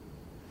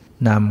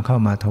นำเข้า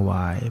มาถว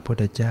ายพระพุท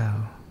ธเจ้า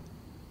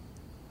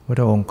พ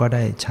ระองค์ก็ไ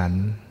ด้ฉัน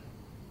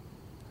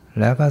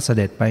แล้วก็เส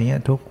ด็จไปเงี้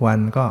ยทุกวัน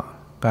ก็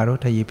การุ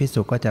ทายีภิก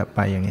ษุก็จะไป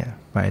อย่างเงี้ย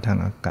ไปทาง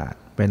อากาศ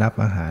ไปรับ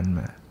อาหารม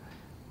า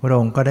พระอ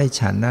งค์ก็ได้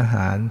ฉันอาห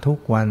ารทุก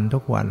วั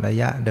นระ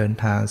ยะเดิน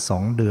ทาง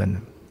2 เดือน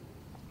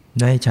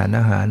ได้ฉัน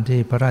อาหารที่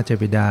พระราช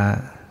บิดา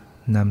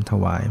นำถ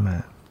วายมา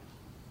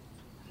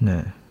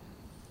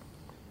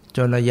จ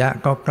นระยะ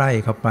ก็ใกล้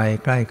เข้า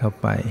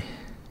ไป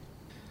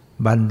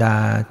บรรดา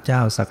เจ้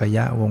าสักย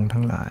ะวงศ์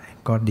ทั้งหลาย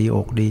ก็ดีอ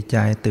กดีใจ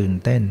ตื่น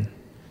เต้น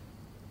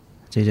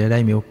จะได้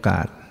มีโอก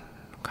าส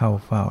เข้า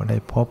เฝ้าได้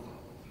พบ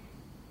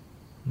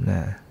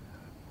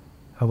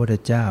พระพุทธ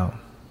เจ้า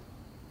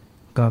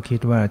ก็คิด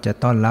ว่าจะ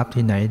ต้อนรับ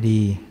ที่ไหน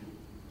ดี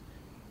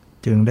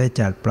จึงได้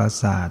จัดปรา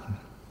สาท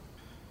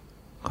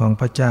ของ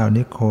พระเจ้า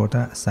นิโคท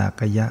สา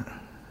กยะ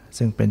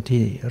ซึ่งเป็น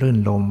ที่รื่น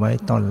รมไว้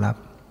ต้อนรับ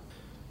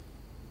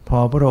พอ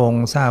พระอง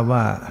ค์ทราบ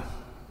ว่า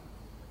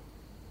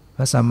พ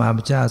ระสัมมาสัม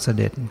พุทธเจ้าเส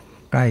ด็จ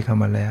ใกล้เข้า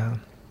มาแล้ว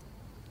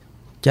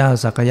เจ้า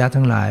สักยะ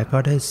ทั้งหลายก็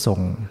ได้ส่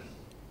ง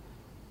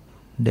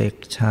เด็ก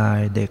ชาย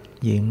เด็ก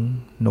หญิง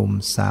หนุ่ม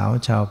สาว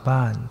ชาวบ้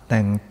านแ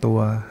ต่งตัว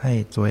ให้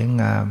สวย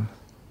งาม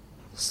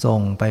ส่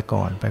งไป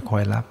ก่อนไปคอ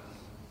ยรับ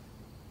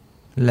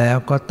แล้ว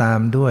ก็ตาม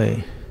ด้วย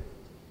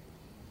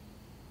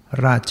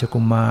ราช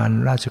กุมาร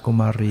ราชกุ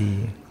มารี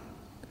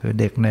คือ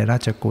เด็กในรา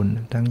ชกุล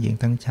ทั้งหญิง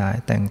ทั้งชาย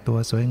แต่งตัว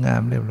สวยงา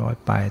มเรียบร้อย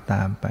ไปต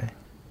ามไป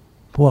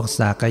พวกส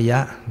ากยะ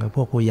หรือพ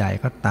วกผู้ใหญ่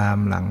ก็ตาม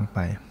หลังไป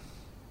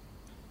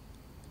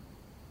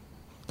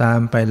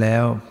แล้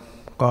ว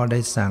ก็ได้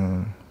สั่ง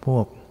พว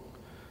ก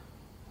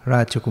ร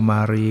าชกุมา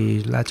รี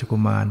ราชกุ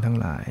มารทั้ง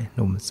หลายห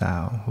นุ่มสา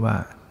วว่า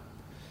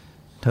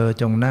เธอ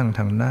จงนั่งท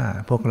างหน้า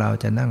พวกเรา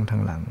จะนั่งทา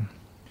งหลัง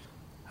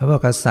เพราะว่า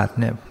กษัตริย์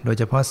เนี่ยโดย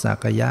เฉพาะสา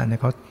กยะเนี่ย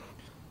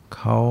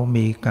เขา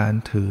มีการ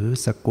ถือ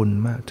สกุล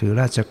มากถือ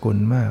ราชกุล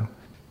มาก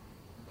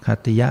ขัต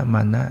ติยม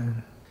านะ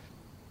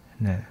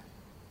นะ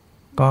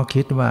ก็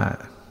คิดว่า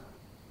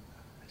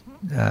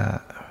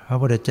พระ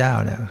พุทธเจ้า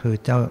เนี่ยคือ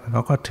เจ้าเข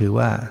าก็ถือ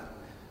ว่า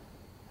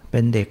เป็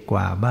นเด็กก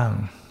ว่าบ้าง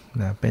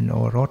นะเป็นโอ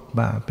รส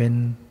บ้างเป็น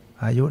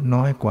อายุ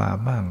น้อยกว่า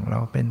บ้างเรา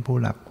เป็นผู้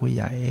หลักผู้ใ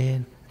หญ่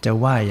จะ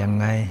ไหว้ยัง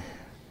ไง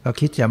ก็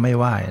คิดจะไม่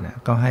ไหว้นะ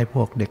ก็ให้พ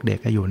วกเด็ก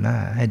ๆอยู่หน้า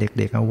ให้เ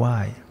ด็กๆไหว้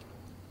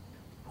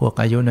พวก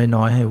อายุ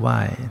น้อยๆให้ไหว้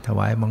ถว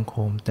ายบังค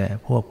มแต่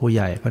พวกผู้ใ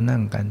หญ่ก็นั่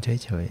งกัน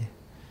เฉย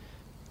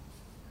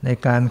ๆใน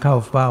การเข้า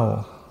เฝ้า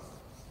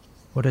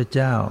พระเ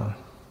จ้า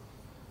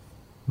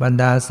บรร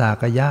ดาสา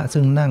กยะ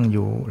ซึ่งนั่งอ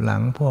ยู่หลั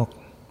งพวก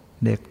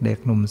เด็ก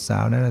ๆหนุ่มสา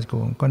วในราช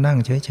วงศ์ก็นั่ง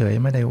เฉย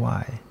ๆไม่ได้ไหว้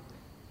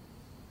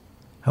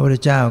พระพุทธ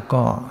เจ้า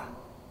ก็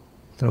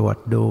ตรวจ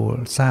ดู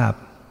ทราบ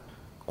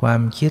ควา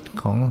มคิด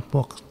ของพ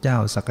วกเจ้า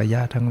สักย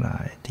ะทั้งหลา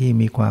ยที่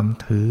มีความ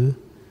ถือ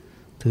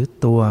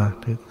ตัว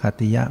ถือขัต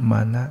ติยม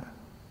านะ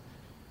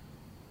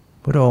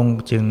พระองค์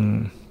จึง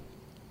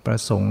ประ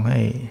สงค์ให้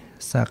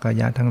สัก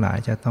ยะทั้งหลาย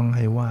จะต้องใ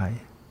ห้ไหว้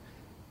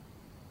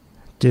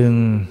จึง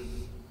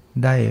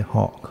ได้เห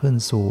าะขึ้น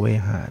สู่เว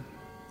หา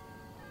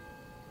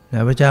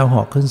พระเจ้าเห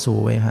าะขึ้นสู่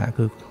เวหา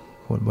คือ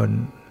บน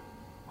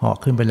เหาะ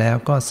ขึ้นไปแล้ว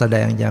ก็แสด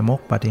งยามก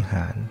ปาฏิห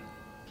าริย์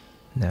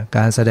ก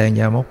ารแสดง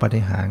ยามกปา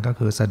ฏิหาริย์ก็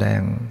คือแสด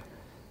ง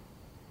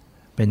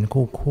เป็น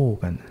คู่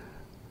กัน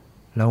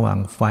ระหว่าง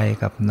ไฟ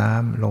กับน้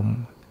ำลม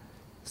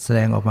แสด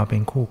งออกมาเป็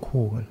น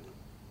คู่กัน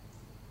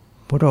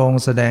พระอง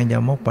ค์แสดงยา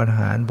มกปาฏิ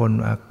หาริย์บน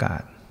อากา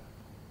ศ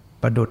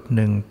ประดุจห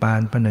นึ่งปา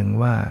นประหนึ่ง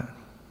ว่า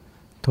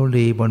ธุ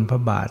ลีบนพร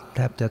ะบาทแท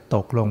บจะต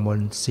กลงบน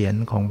เศียร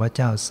ของพระเ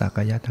จ้าสัก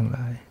ยะทั้งหล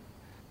าย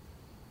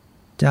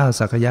เจ้า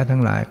สักยะทั้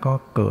งหลายก็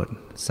เกิด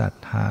ศรัท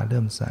ธาเลื่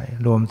อมใส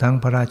รวมทั้ง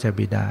พระราช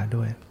บิดา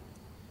ด้วย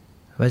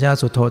พระเจ้า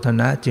สุโธท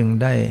นะจึง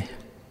ได้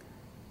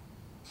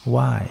ไห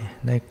ว้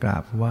ได้กรา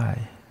บไหว้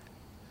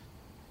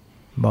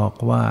บอก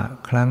ว่า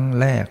ครั้ง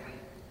แรก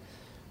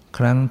ค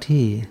รั้ง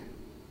ที่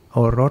โอ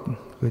รส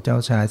คือเจ้า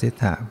ชายสิทธั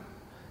ตถะ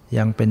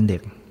ยังเป็นเด็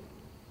ก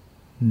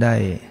ได้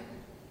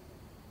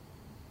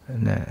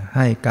ใ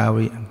ห้ก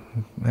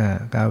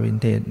าวิน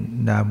เท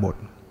ดาบท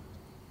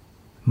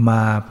ม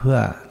าเพื่อ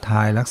ท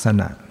ายลักษ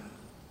ณะ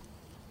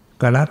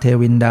กาลเท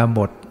วินดาบ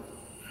ท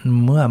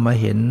เมื่อมา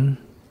เห็น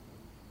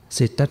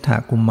สิทธัตถ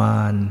กุม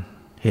าร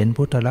เห็น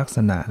พุทธลักษ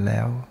ณะแล้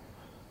ว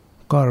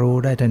ก็รู้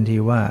ได้ทันที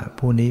ว่า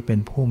ผู้นี้เป็น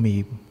ผู้มี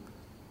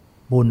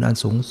บุญอัน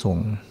สูงส่ง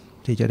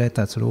ที่จะได้ต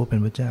รัสรู้เป็น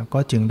พระเจ้าก็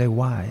จึงได้ไ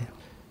หว้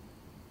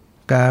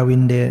กา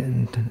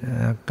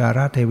ล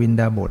เทวิน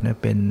ดาบทเนี่ย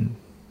เ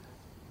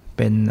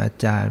ป็นอา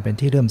จารย์เป็น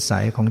ที่เลื่อมใส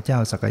ของเจ้า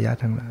สักยะ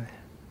ทั้งหลาย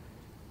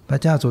พระ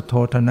เจ้าสุโธ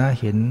ทนะ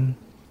เห็น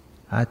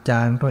อาจ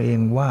ารย์ตัวเอง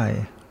ไหว้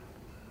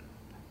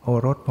โอ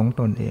รสของ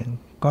ตนเอง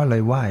ก็เล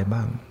ยไหว้บ้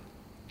าง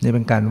นี่เ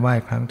ป็นการไหว้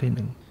ครั้งที่ห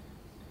นึ่ง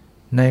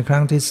ในครั้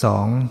งที่สอ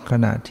งข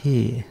ณะที่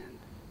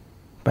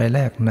ไปแล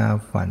กนา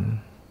ฝัน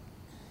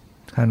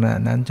ขณะ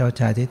นั้นเจ้า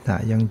ชายสิทธัตถะ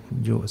ยัง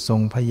อยู่ทร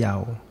งพระเยา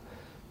ว์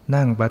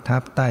นั่งประทั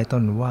บใต้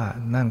ต้นว่า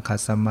นั่งขัด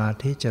สมา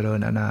ธิเจริญ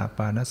อานาป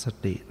านส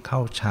ติเข้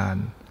าฌาน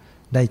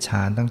ได้ฌ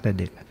านตั้งแต่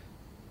เด็ก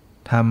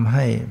ทำใ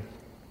ห้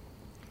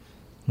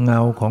เงา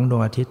ของดว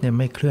งอาทิตย์เนี่ย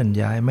ไม่เคลื่อน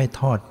ย้ายไม่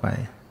ทอดไป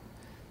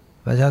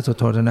พระเจ้าสุ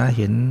โธทนะเ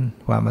ห็น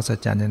ความมหัศ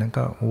จรรย์ในนั้น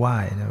ก็ไหว้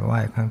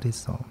ครั้งที่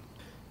สอง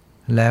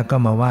แล้วก็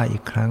มาไหว้อี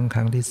กค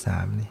รั้งที่สา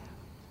มนี่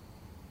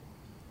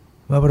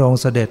เมื่อพระอง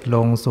ค์เสด็จล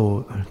งสู่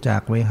จา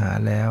กเวหา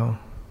แล้ว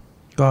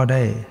ก็ไ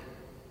ด้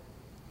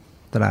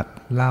ตรัส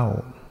เล่า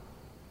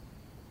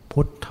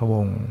พุทธว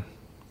งศ์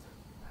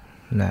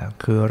นะ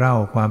คือเล่า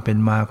ความเป็น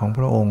มาของพ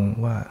ระองค์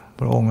ว่า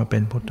พระองค์เป็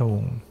นพุทธว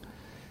งศ์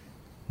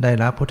ได้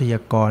รับพุทธยา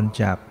กร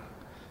จาก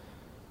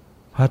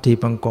พระที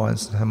ปังกร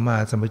สัมมา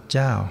สัมพุทธเ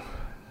จ้า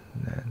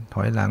ถ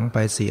อยหลังไป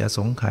4 อส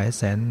งไขยแ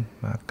สน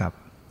มากับ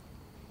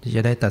ที่จ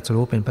ะได้ตรัส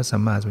รู้เป็นพระสั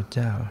มมาสัมพุทธ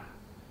เจ้า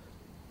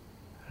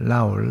เ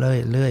ล่าเ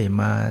รื่อย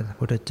มา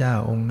พุทธเจ้า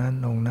องค์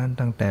นั้น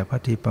ตั้งแต่พระ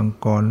ทีปัง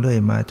กรเรื่อย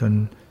มาจน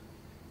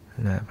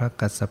พระ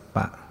กัสสป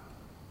ะ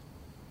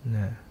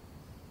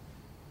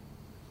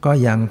ก็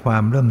ยังควา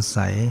มเริ่มใส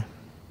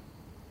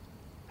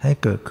ให้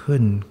เกิดขึ้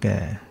นแก่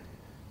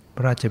พ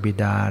ระราชบิ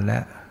ดาและ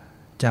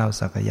เจ้า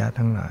สักยะ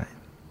ทั้งหลาย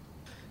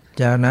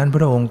จากนั้นพ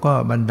ระองค์ก็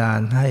บันดา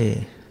ลให้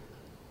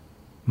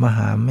มห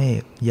าเม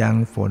ฆยัง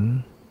ฝน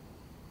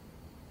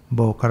โบ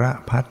กระ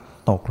พัด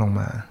ตกลง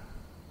มา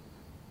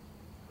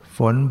ฝ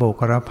นโบ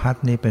กระพัด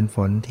นี่เป็นฝ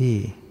นที่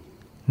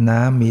น้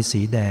ำมี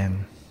สีแดง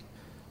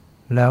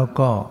แล้ว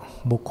ก็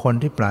บุคคล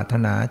ที่ปรารถ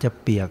นาจะ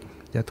เปียก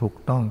จะถูก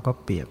ต้องก็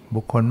เปียก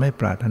บุคคลไม่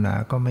ปรารถนา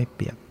ก็ไม่เ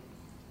ปียก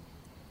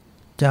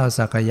เจ้า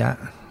สักยะ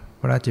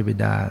พระราชบิ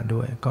ดาด้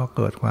วยก็เ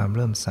กิดความเ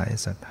ริ่มใส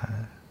ศรัทธา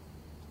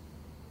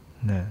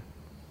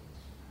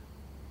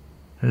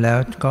แล้ว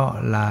ก็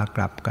ลาก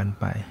ลับกัน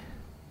ไป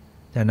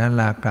จากนั้น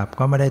ลากลับ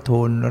ก็ไม่ได้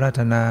ทูลอารา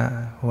ธนา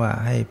ว่า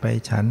ให้ไป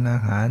ฉันอา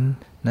หาร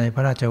ในพร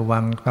ะราชวั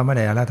งก็ไม่ไ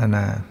ด้อาราธน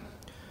า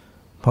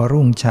พอ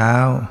รุ่งเช้า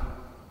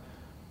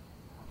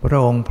พระ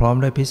องค์พร้อม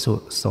ด้วยภิกษุ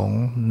สง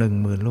ฆ์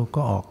10,000 รูป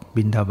ก็ออก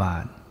บิณฑบา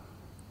ต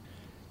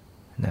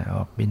อ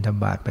อกบิณฑ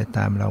บาตไปต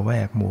ามละแว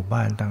กหมู่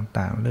บ้าน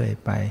ต่างๆเรื่อย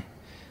ไป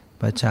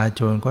ประชาช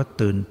นก็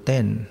ตื่นเ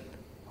ต้น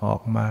ออ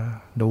กมา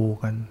ดู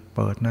กันเ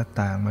ปิดหน้า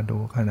ต่างมาดู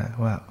ขณะ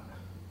ว่า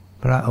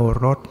พระโอ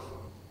รส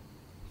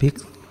ภิก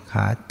ข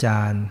าจ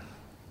ารย์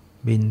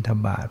บิณฑ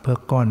บาตเพื่อ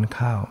ก้อน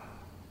ข้าว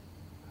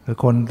คือ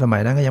คนสมั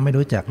ยนั้นก็ยังไม่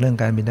รู้จักเรื่อง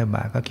การบิณฑบ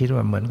าตก็คิด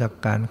ว่าเหมือนกับ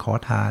การขอ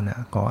ทาน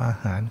ขออา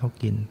หารเขา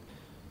กิน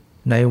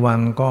ในวั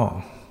งก็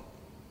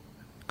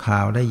ข่า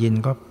วได้ยิน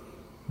ก็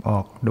อ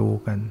อกดู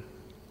กัน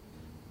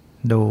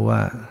ดูว่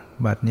า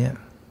บัดเนี้ย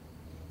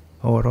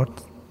โอรส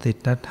สิท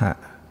ธัตถะ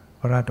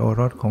พระราชโอ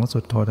รสของสุ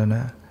ทโธทน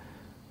ะ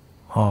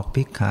ออก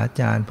ภิกขา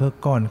จารย์เพื่อ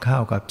ก้อนข้า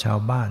วกับชาว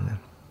บ้าน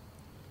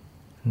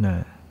นะ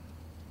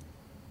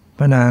พ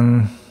ระนาง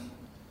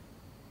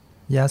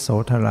ยโส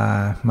ธรา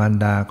มาร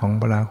ดาของ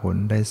พระราหุล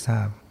ได้ทร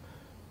าบ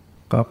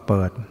ก็เ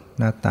ปิด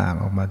หน้าต่าง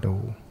ออกมาดู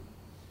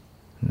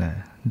นะ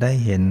ได้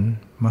เห็น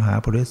มหา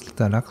ปุริส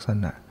ลักษ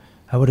ณะ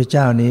พระพุทธเ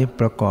จ้านี้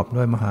ประกอบ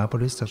ด้วยมหาปุ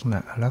ริส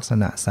ลักษ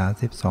ณะ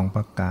32ป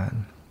ระการ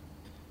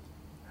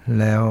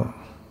แล้ว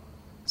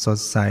สด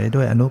ใสด้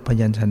วยอนุพ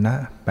ยัญชนะ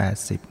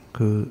80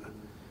คือ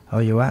อ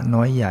วัยวะ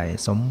น้อยใหญ่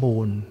สมบู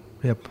รณ์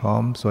เรียบพร้อ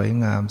มสวย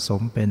งามส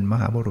มเป็นม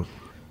หาบุรุษ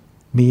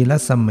มีรั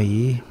ศมี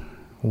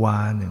วา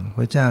หนึ่งพ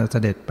ระเจ้าเส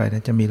ด็จไป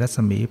จะมีรัศ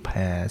มีแ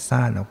ผ่ซ่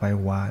านออกไป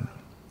วา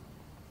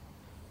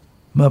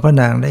เมื่อพระ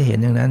นางได้เห็น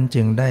อย่างนั้น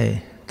จึงได้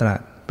ตรัส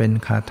เป็น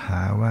คาถ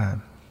าว่า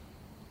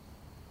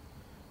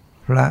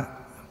พระ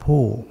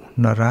ผู้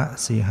นร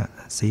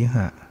สีห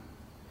ะ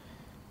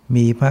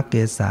มีพระเก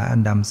ศาอั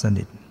นดำส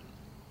นิท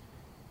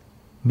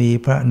มี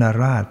พระน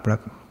ราช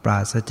ปรา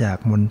ศจาก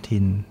มลทิ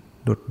น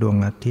ดุจดวง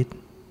อาทิตย์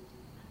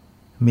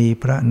มี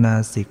พระนา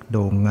สิกโ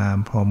ด่งงาม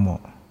พอเหมา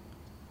ะ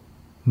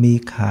มี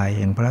ข่ายแ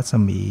ห่งพระรัศ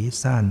มี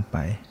ซ่านไป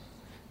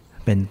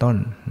เป็นต้น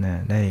นะ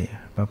ได้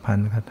ประพัน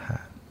ธ์คาถา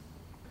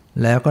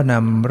แล้วก็น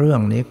ำเรื่อ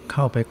งนี้เ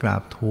ข้าไปกรา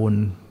บทูล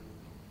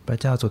พระ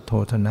เจ้าสุทโธ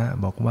ทนะ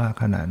บอกว่า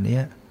ขณะ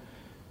นี้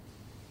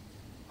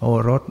โอ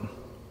รส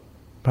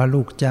พระ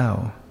ลูกเจ้า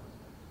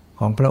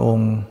ของพระอง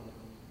ค์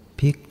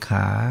ภิกข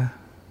า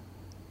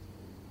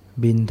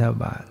บิณฑ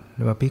บาตห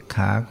รือว่าภิกข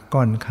า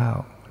ก้อนข้าว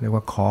เรียก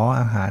ว่าขอ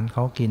อาหารเข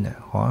ากิน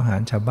ขออาหา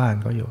รชาวบ้าน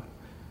เขาอยู่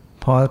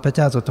พอพระเ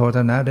จ้าสุโธท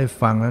นะได้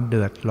ฟังแล้วเ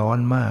ดือดร้อน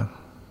มาก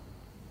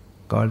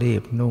ก็รี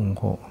บนุ่ง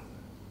ห่ม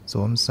ส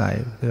วมใส่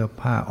เสื้อ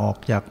ผ้าออก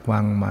จากวั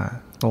งมา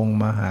ตรง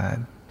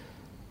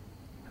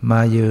มา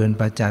ยืน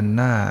ประจันห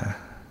น้า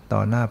ต่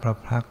อหน้าพระ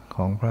พักตร์ข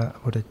องพระ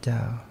พุทธเจ้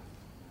า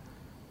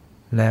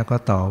แล้วก็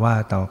ต่อว่า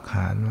ต่อข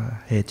านว่า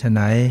เหตุไฉ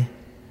น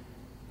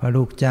พระ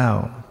ลูกเจ้า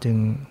จึง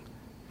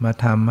มา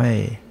ทำให้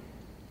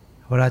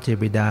พระราช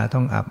บิดาต้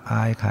องอับอ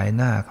ายขาย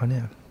หน้าเขาเ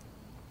นี่ย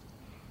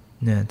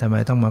ทำไม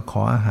ต้องมาข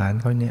ออาหาร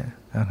เขาเนี่ย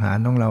อาหาร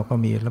ของเราก็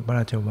มีพระร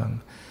าชวัง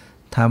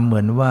ทำเหมื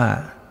อนว่า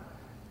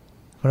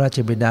พระราช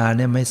บิดาเ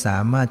นี่ยไม่สา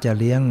มารถจะ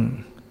เลี้ยง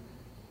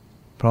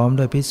พร้อม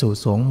ด้วยภิกษุ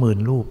สงฆ์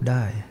10,000 รูปไ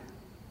ด้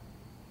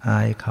อา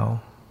ยเขา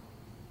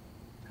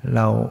เร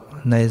า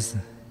ใน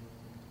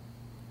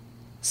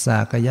สา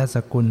กยส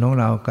กุลของ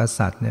เราก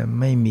ษัตริย์เนี่ย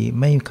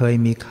ไม่เคย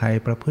มีใคร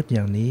ประพฤติอ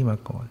ย่างนี้มา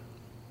ก่อน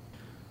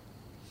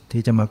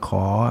ที่จะมาข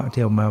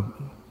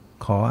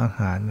ออา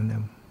หารนั่นเอ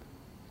ง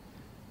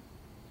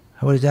พ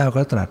ระพุทธเจ้า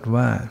ก็ตรัส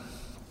ว่า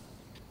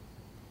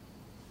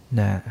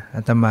อ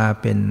าตมา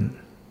เ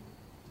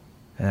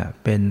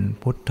ป็น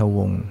พุทธว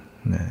งศ์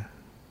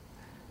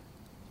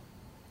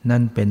นั่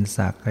นเป็นส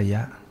ากย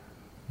ะ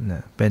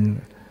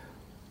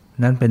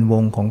นั่นเป็นว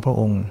งของพระ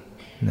องค์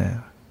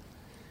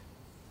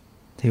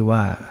ที่ว่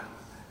า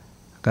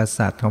ก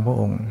ษัตริย์ของพระ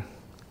องค์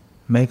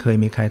ไม่เคย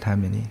มีใครท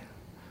ำอย่างนี้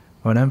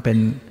เพราะนั้นเ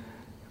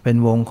ป็น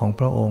วงของ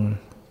พระองค์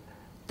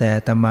แต่อ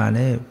าตมาเ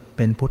นี่ยเ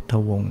ป็นพุทธ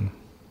วงศ์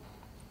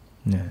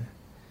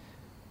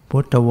พุ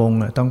ทธวงศ์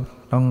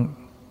ต้อง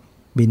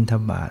บิณฑ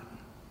บาต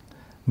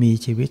มี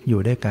ชีวิตอ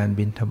ยู่ด้วยการ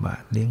บิณฑบา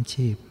ตเลี้ยง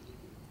ชีพ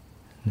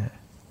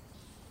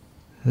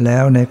แล้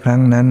วในครั้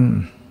งนั้น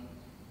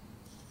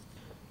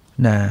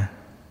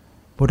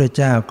พุทธ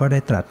เจ้าก็ได้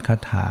ตรัสคา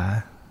ถา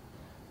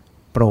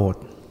โปรด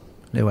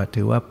เรียกว่า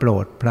ถือว่าโปร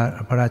ด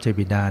พระราช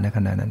บิดาในข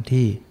ณะนั้น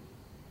ที่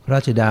พระร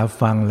าชบิดา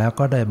ฟังแล้ว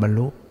ก็ได้บรร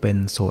ลุเป็น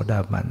โสดา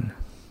บันพ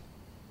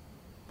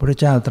ระพุทธ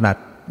เจ้าตรัส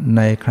ใ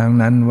นครั้ง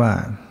นั้นว่า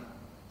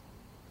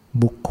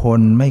บุคคล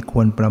ไม่ค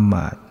วรประม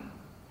าท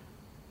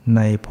ใ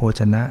นโภ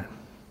ชนะ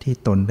ที่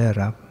ตนได้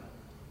รับ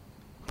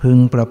พึง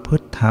ประพฤ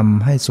ติธรรม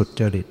ให้สุ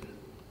จริต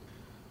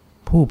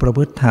ผู้ประพ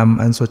ฤติธรรม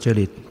อันสุจ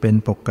ริตเป็น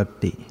ปก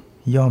ติ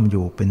ย่อมอ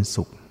ยู่เป็น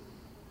สุข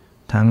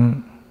ทั้ง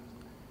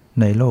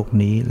ในโลก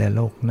นี้และโ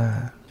ลกหน้า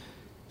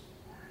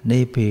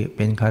นี่เ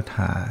ป็นคาถ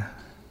า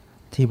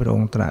ที่พระอ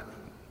งค์ตรัส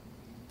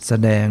แส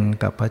ดง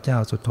กับพระเจ้า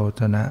สุโธ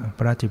ทนะพ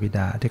ระราชบิด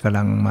าที่กำ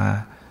ลังมา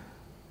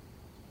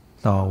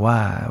ต่อว่า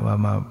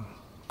มา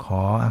ข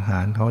ออาหา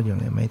รเขาอย่าง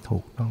นี้ไม่ถู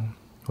กต้อง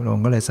พระอง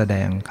ค์ก็เลยแสด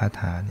งคา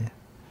ถาเนี่ย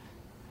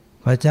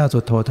พระเจ้าสุ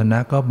โธทนะ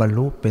ก็บรร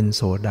ลุเป็นโ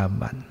สดา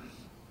บัน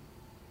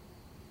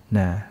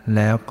แ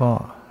ล้วก็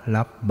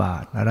รับบา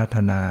ตรอาราธ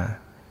นา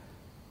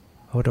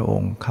พระอ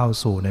งค์เข้า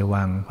สู่ใน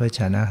วังเพื่อ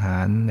ฉันอาหา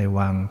รใน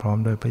วังพร้อม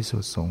ด้วยภิกษุ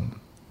สงฆ์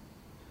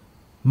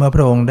เมื่อพ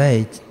ระองค์ได้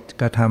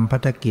กระทำภั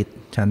ตกิจ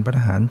ฉันภัตต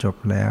าหารจบ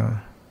แล้ว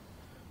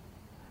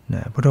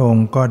พระอง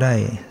ค์ก็ได้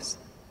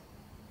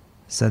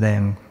แสด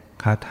ง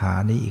คาถา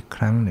นี้อีกค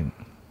รั้งหนึ่ง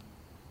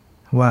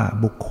ว่า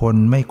บุคคล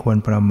ไม่ควร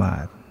ประมา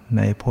ทใ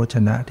นโภช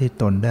นะที่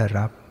ตนได้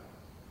รับ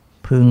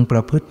พึงปร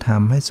ะพฤติธรร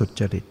มให้สุ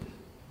จริต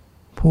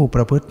ผู้ป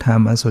ระพฤติธรร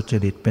มอันสุจ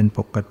ริตเป็นป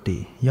กติ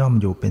ย่อม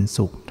อยู่เป็น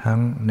สุขทั้ง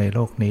ในโล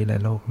กนี้และ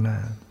โลกหน้า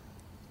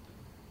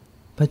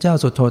พระเจ้า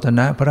สุโธท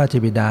นะพระราช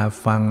บิดา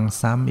ฟัง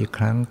ซ้ำอีกค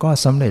รั้งก็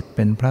สำเร็จเ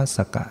ป็นพระส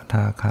กท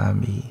าคา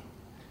มี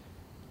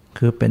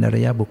คือเป็นอ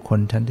ริยบุคคล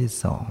ชั้นที่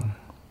สอง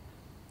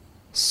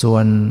ส่ว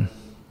น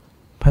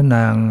พระน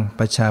าง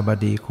ประชาบ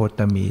ดีโคต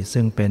มี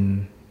ซึ่งเป็น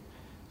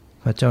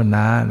พระเจ้า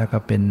น้าแล้วก็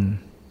เป็น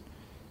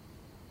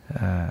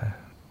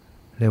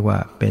เรียกว่า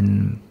เป็น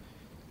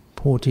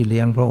ผู้ที่เ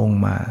ลี้ยงพระองค์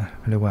มา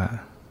เรียกว่า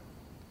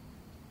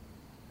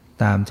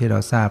ตามที่เรา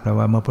ทราบแล้ว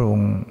ว่าเมื่อพระอง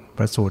ค์ป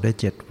ระสูติได้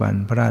7 วัน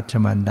พระราช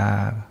มารดา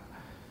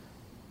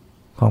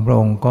ของพระ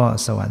องค์ก็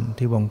สวรรค์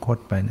ที่วงคต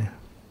ไปเนี่ย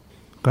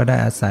ก็ได้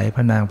อาศัยพ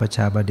ระนางประช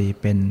าบดี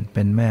เ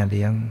ป็นแม่เ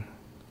ลี้ยง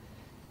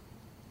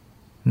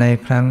ใน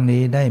ครั้ง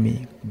นี้ได้มี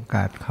โอก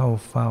าสเข้า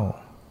เฝ้า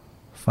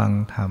ฟัง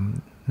ธรรม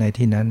ใน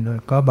ที่นั้นด้วย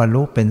ก็บรร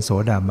ลุเป็นโส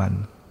ดาบัน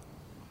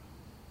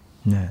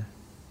นะ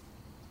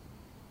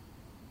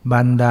บ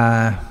รรดา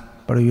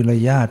ปริยุร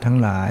ญาติทั้ง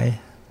หลาย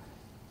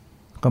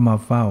ก็มา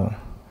เฝ้า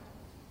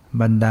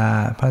บรรดา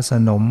พระส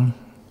นม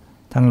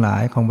ทั้งหลา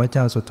ยของพระเ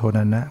จ้าสุโธท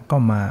นะก็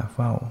มาเ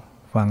ฝ้า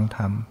ฟังธ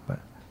รรม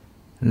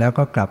แล้ว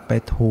ก็กลับไป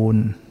ทูล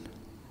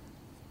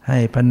ให้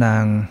พระนา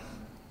ง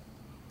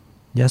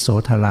ยโส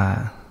ธรา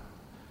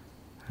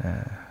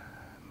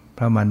พ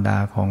ระมารดา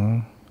ของ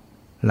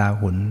ลา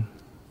หุน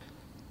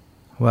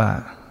ว่า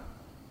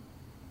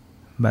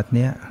บัดเ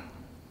นี้ย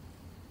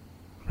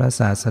พระ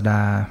ศาสด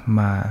า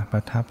มาปร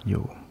ะทับอ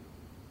ยู่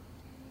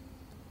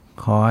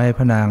ขอให้พ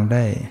ระนางไ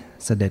ด้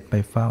เสด็จไป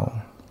เฝ้า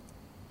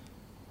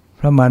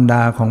พระมารด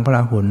าของพระร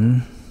าหุล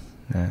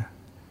นะ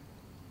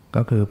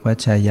ก็คือพระ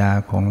ชายา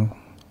ของ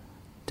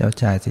เจ้า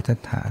ชายสิทธัต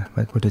ถะพ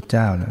ระพุทธเ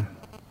จ้านะ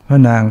พระ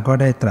นางก็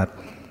ได้ตรัส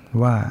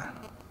ว่า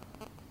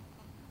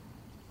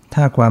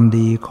ถ้าความ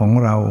ดีของ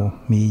เรา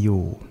มีอ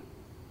ยู่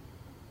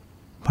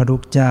พระลู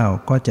กเจ้า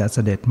ก็จะเส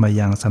ด็จมา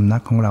ยังสำนั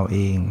กของเราเอ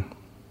ง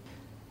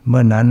เ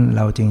มื่อนั้นเ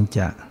ราจึงจ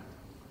ะ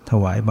ถ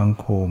วายบัง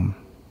คม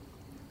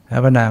และ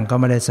พระนางก็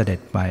ไม่ได้เสด็จ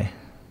ไป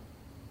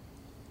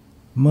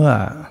เมื่อ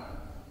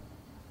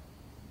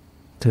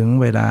ถึง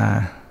เวลา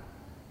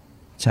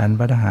ฉัน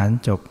ภัตตาหาร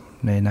จบ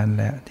ในนั้น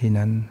และที่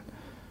นั้น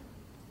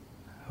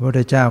พระพุทธ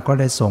เจ้าก็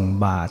ได้ส่ง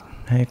บาตร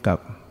ให้กับ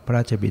พระร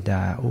าชบิด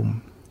าอุ้ม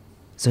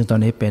ซึ่งตอน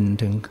นี้เ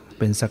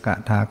ป็นสก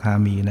ทาคา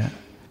มีแล้ว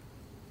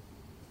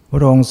พ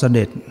ระองค์เส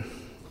ด็จ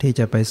ที่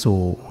จะไปสู่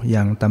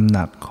ยังตำห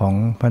นักของ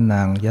พระน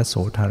างยโส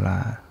ธรา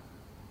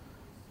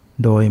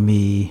โดย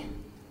มี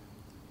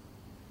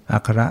อั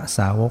ครส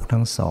าวก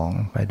ทั้งสอง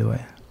ไปด้วย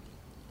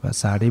พระ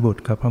สารีบุต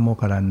รกับพระโมค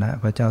คัลลานะ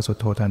พระเจ้าสุ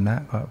โธทนะ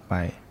ก็ไป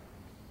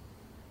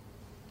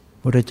พร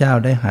ะพุทธเจ้า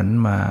ได้หัน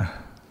มา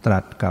ตรั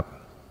สกับ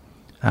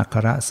อัค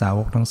รสาว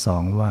กทั้งสอ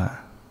งว่า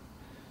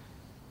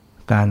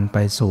การไป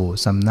สู่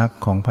สำนัก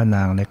ของพระน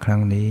างในครั้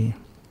งนี้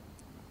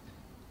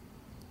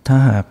ถ้า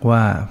หากว่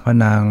าพระ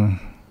นาง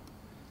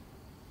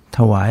ถ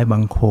วายบั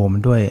งคม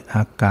ด้วยอ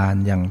าการ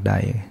อย่างใด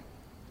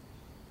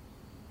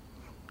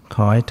ข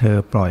อให้เธอ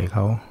ปล่อยเข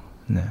า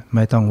นะไ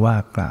ม่ต้องว่า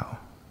กล่าว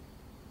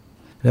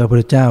แล้วพระพุท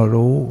ธเจ้า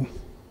รู้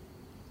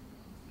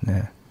น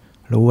ะ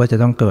รู้ว่าจะ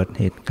ต้องเกิด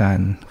เหตุการ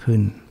ณ์ขึ้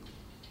น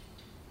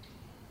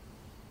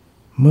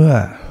เมื่อ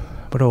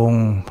พระอง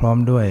ค์พร้อม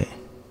ด้วย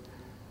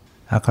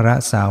อัคร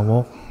สาว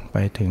กไป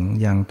ถึง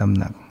ยังตำ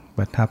หนักป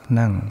ระทับ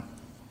นั่ง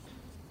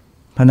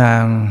พระนา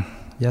ง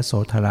ยโส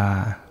ธรา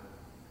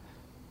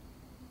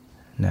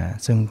นะ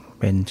ซึ่ง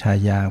เป็นชา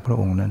ยาพระ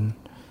องค์นั้น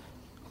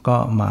ก็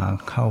มา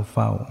เข้าเ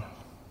ฝ้า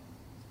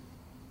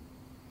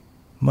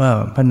เมื่อ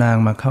พระนาง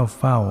มาเข้า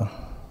เฝ้า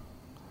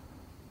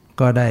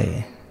ก็ได้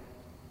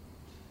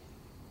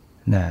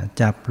นะ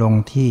จับลง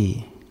ที่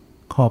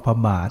ข้อพระ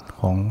บาท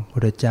ของพระพุ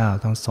ทธเจ้า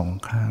ทั้งสอง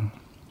ข้าง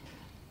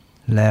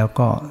แล้ว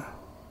ก็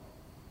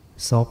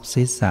ซบ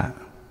ศีรษะ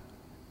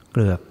เก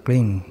ลือกก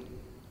ลิ้ง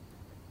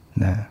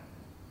นะ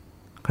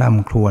คร่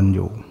ำครวญอ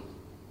ยู่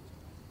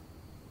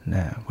น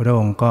ะพระอ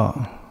งค์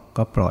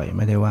ก็ปล่อยไ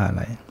ม่ได้ว่าอะ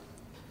ไร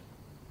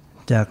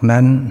จาก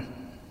นั้น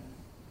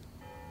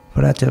พ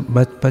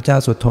ระเจ้า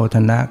สุโธท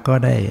นะก็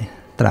ได้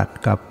ตรัส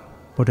กับพ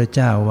ระพุทธเ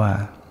จ้าว่า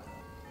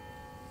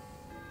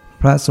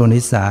พระสุ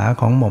นิสา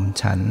ของหม่อม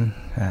ฉัน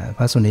พ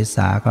ระสุนิส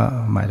าก็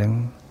หมายถึง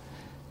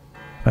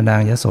พระนาง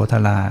ยโสธ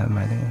ราหม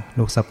ายถึง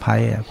ลูกสะใภ้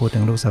พูดถึ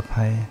งลูกสะใ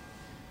ภ้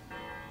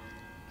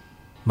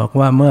บอก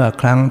ว่าเมื่อ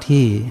ครั้ง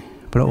ที่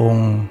พระอง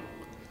ค์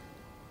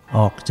อ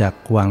อกจาก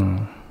วัง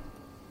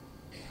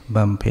บ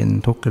ำเพ็ญ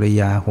ทุกกิริ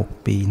ยา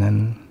6 ปีนั้น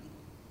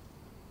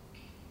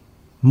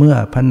เมื่อ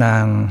พระนา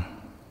ง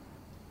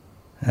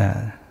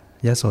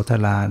ยโสธ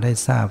ราได้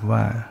ทราบ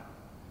ว่า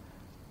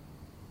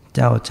เ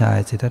จ้าชาย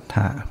สิทธัตถ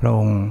ะพระอ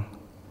งค์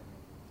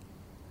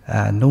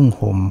นุ่ง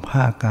ห่มผ้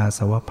ากาส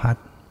าวพัส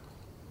ต์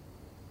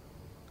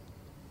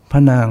พร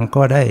ะนาง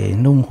ก็ได้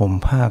นุ่งห่ม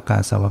ผ้ากา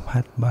สาวพั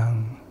สบ้าง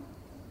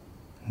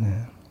นะ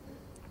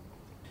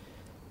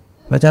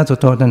พระเจ้าสุ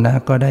โธทนะ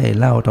ก็ได้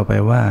เล่าต่อไป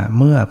ว่า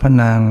เมื่อพระ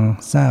นาง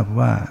ทราบ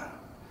ว่า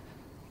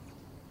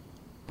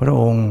พระ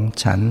องค์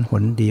ฉันห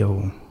นเดียว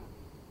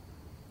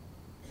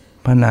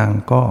พระนาง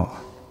ก็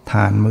ท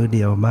านมื้อเ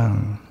ดียวบ้าง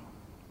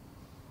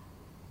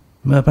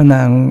เมื่อพระน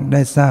างไ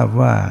ด้ทราบ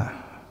ว่า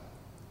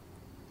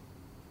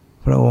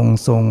พระองค์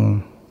ทรง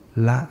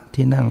ละ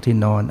ที่นั่งที่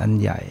นอนอัน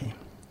ใหญ่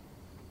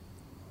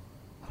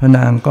พระน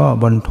างก็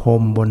บนท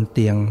มบนเ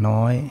ตียง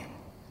น้อย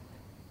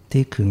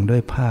ที่ขึงด้ว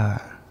ยผ้า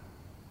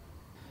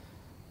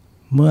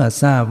เมื่อ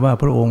ทราบว่า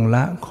พระองค์ล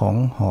ะของ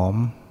หอม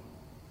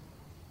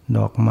ด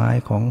อกไม้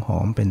ของหอ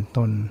มเป็น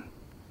ต้น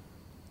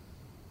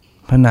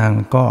พระนาง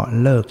ก็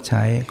เลิกใ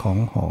ช้ของ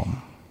หอม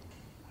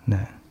น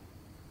ะ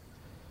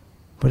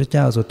พระเ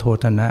จ้าสุโธ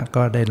ทนะ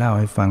ก็ได้เล่า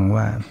ให้ฟัง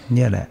ว่าเ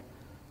นี่ยแหละ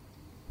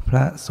พร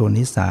ะโส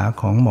นิสา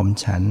ของหม่อม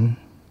ฉัน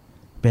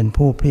เป็น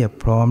ผู้เพียบ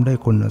พร้อมด้วย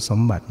คุณส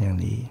มบัติอย่าง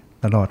นี้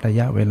ตลอดระ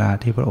ยะเวลา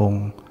ที่พระอง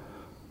ค์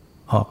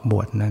ออกบ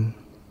วชนั้น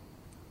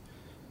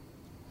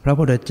พระ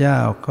พุทธเจ้า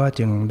ก็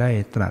จึงได้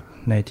ตรัส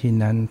ในที่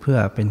นั้นเพื่อ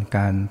เป็นก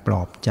ารปล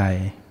อบใจ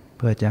เ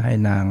พื่อจะให้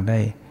นางได้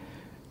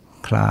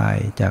คลาย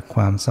จากค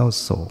วามเศร้า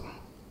โศก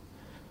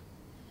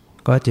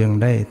ก็จึง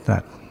ได้ตรั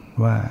ส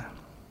ว่า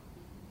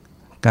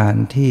การ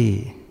ที่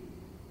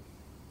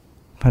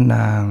พระน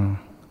าง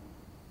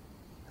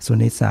สุ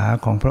นิสา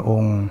ของพระอ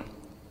งค์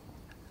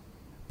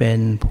เป็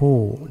นผู้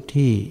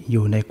ที่อ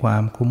ยู่ในควา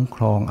มคุ้มค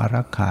รองอา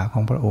รักขาข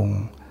องพระองค์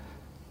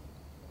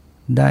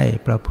ได้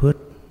ประพฤ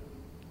ติ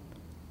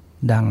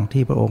ดัง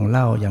ที่พระองค์เ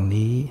ล่าอย่าง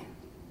นี้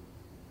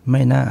ไ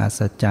ม่น่าอั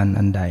ศจรรย์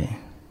อันใด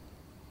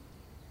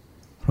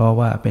เพราะ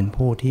ว่าเป็น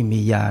ผู้ที่มี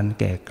ญาณ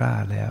แก่กล้า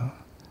แล้ว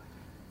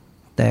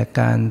แต่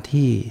การ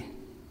ที่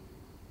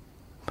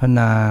พระ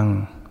นาง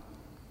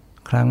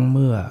ครั้งเ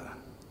มื่อ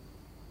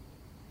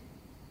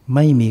ไ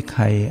ม่มีใค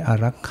รอา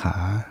รักขา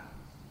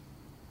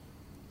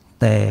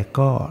แต่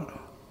ก็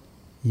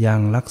ยัง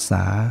รักษ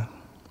า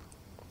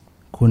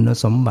คุณ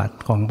สมบัติ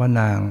ของพระ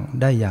นาง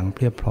ได้อย่างเ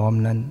พียบพร้อม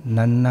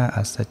นั้นน่า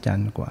อัศจร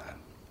รย์กว่า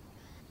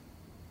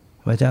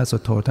พระเจ้าสุ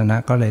โธทนะ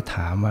ก็เลยถ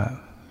ามว่า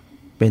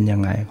เป็นยั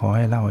งไงขอใ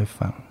ห้เล่าให้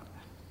ฟัง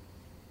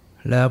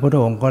แล้วพร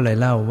ะองค์ก็เลย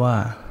เล่าว่า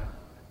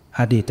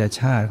อดีต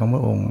ชาติของพ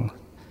ระองค์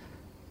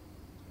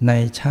ใน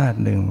ชาติ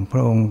หนึ่งพร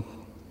ะองค์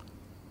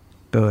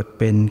เกิด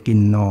เป็นกิ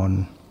นนอน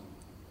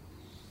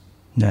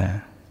นะ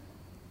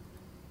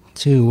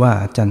ชื่อว่า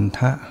จันท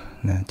ะ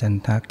นะจัน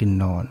ทะกิน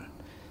นอน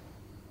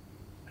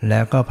แล้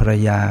วก็ภรร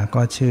ยา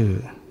ก็ชื่อ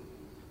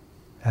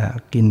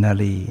กินนา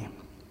รี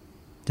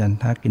จัน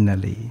ทะกินนา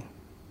รี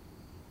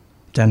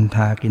จันท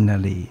ากินนา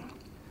รี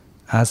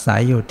อาศั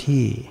ยอยู่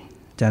ที่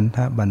จันท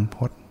บรรพ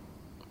ต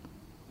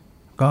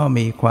ก็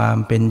มีความ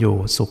เป็นอยู่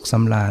สุขส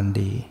ำราญ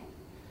ดี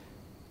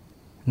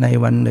ใน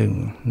วันหนึ่ง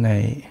ใน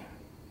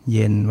เ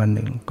ย็นวันห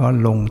นึ่งก็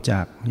ลงจ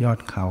ากยอด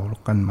เขา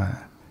กันมา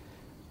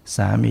ส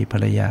ามีภร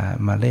รยา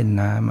มาเล่น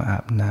น้ำมาอา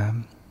บน้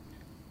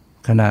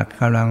ำขณะ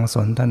กำลังส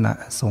นทนา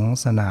สง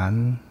สนาน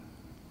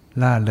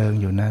ล่าเริง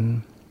อยู่นั้น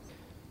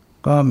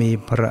ก็มี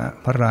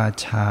พระรา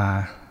ชา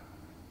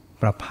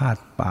ประพาส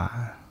ป่า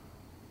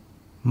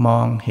มอ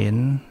งเห็น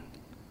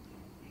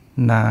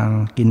นาง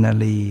กินนา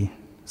รี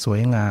สว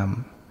ยงาม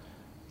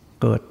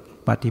เกิด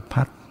ปฏิ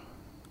ภัทธ์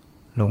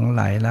หลงไห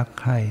ลรัก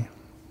ใคร่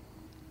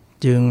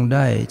จึงไ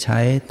ด้ใช้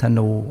ธ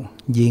นู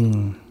ยิ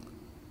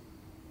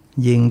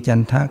งจั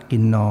นทกิ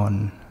นนอน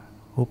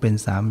ผู้เป็น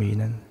สามี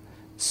นั้น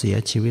เสีย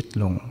ชีวิต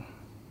ลง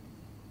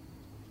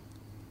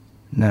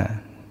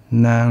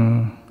นาง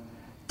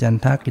จัน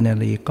ทกินนา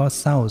รีก็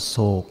เศร้าโศ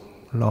ก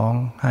ร้อง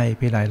ไห้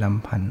พิไรล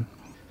ำพันธ์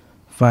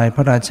ฝ่ายพ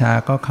ระราชา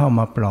ก็เข้า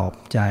มาปลอบ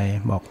ใจ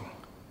บอก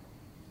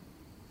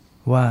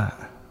ว่า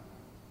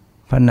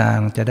พระนาง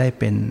จะได้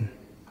เ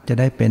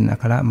ป็นอั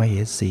ครมเห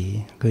สี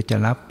คือจะ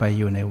รับไปอ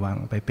ยู่ในวัง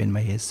ไปเป็นม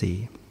เหสี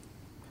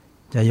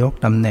จะยก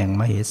ตำแหน่ง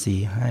มเหสี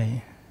ให้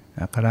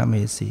อัครม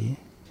เหสี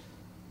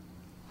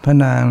พระ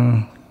นาง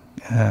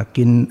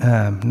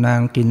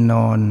กินน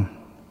อน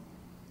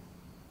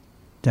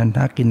จันท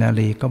กินนา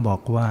รีก็บอ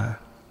กว่า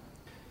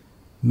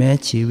แม้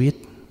ชีวิต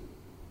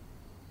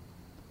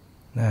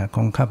ข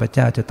องข้าพเ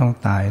จ้าจะต้อง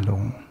ตายล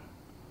ง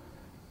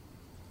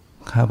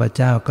ข้าพเ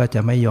จ้าก็จ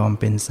ะไม่ยอม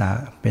เ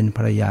ป็นภ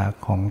รรยา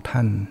ของท่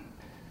าน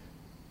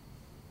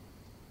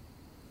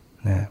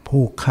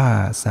ผู้ฆ่า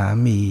สา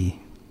มี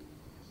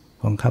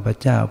ของข้าพ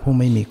เจ้าผู้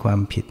ไม่มีความ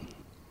ผิด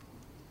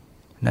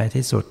ใน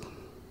ที่สุด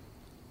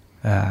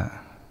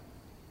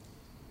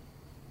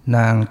น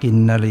างกิน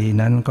นารี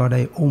นั้นก็ไ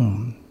ด้อุ้ม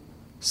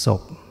ศ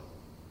พ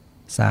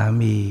สา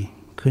มี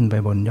ขึ้นไป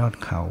บนยอด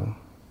เขา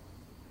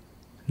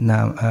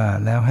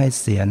แล้วให้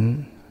เสียน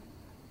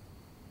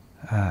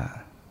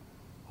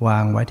วา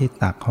งไว้ที่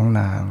ตักของ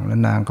นางแล้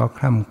วนางก็ค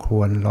ร่ำคร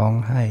วญร้อง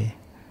ไห้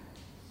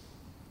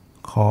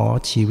ขอ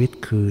ชีวิต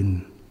คืน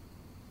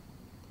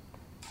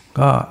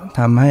ก็ท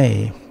ำให้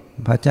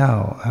พระเจ้า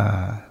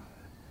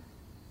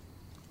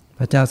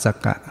สัก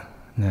กะ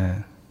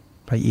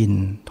พระอินท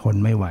ร์ทน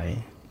ไม่ไหว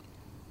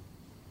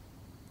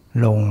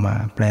ลงมา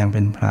แปลงเ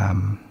ป็นพราหม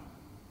ณ์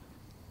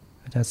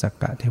เจ้าสัก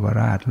กะเทว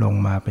ราชลง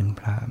มาเป็น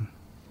พราหมณ์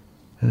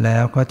แล้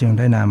วก็จึง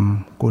ได้น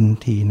ำกุน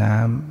ถีน้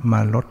ำมา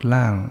ลด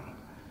ล่าง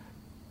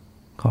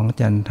ของ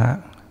จันทะ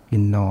กิ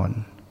นนร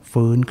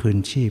ฟื้นคืน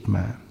ชีพม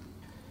า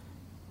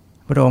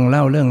พระองค์เ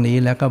ล่าเรื่องนี้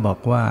แล้วก็บอก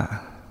ว่า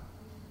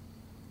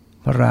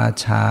พระรา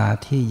ชา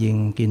ที่ยิง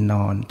กินน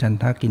รจัน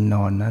ทกินน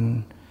รนั้น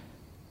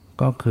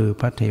ก็คือ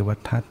พระเทว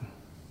ทัต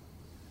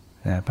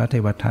พระเท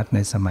วทัตใน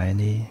สมัย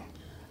นี้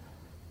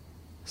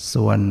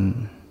ส่วน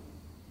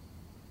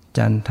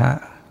จันท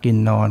กิน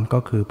นรก็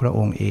คือพระอ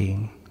งค์เอง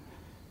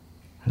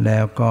แล้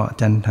วก็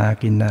จันทา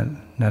กิน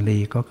นารี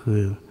ก็คื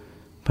อ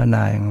พระน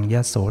างย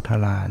โสธ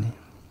รานี่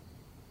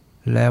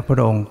แล้วพร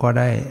ะองค์ก็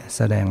ได้แ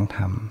สดงธ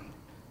รรม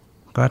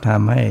ก็ท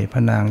ำให้พร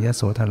ะนางยโ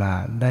สธรา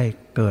ได้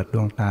เกิดด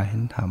วงตาเห็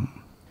นธรรม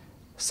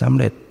สำ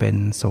เร็จเป็น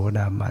โสด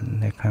าบัน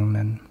ในครั้ง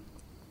นั้น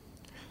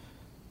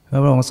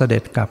พระองค์เสด็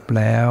จกลับ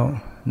แล้ว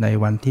ใน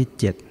วันที่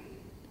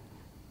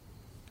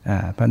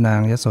7พระนาง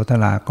ยโสธ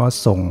ราก็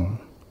ส่ง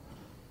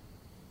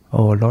โอ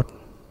รส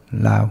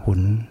ลาหุ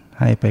น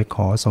ให้ไปข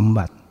อสม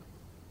บัติ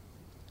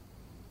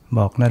บ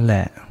อกนั่นแหล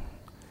ะ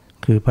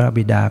คือพระ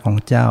บิดาของ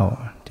เจ้า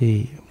ที่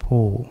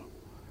ผู้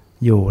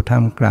อยู่ท่า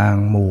มกลาง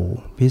หมู่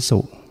ภิกษุ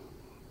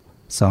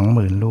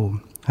 20,000 รูป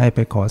ให้ไป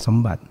ขอสม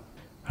บัติ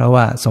เพราะ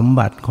ว่าสม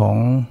บัติของ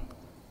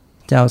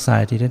เจ้าสา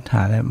ยทิฏฐ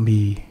าเนี่ย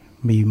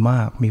มีม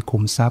ากมีคุ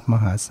มทรัพย์ม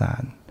หาศา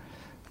ล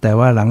แต่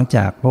ว่าหลังจ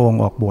ากพระอง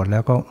ค์ออกบวชแล้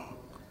ว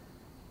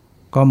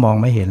ก็มอง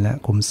ไม่เห็นแล้ว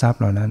คุมทรัพย์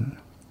เหล่านั้น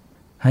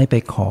ให้ไป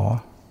ขอ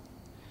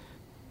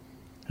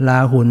ลา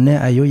หุนเนี่ย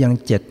อายุ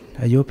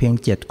เพียง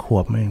7 ขว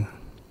บเอง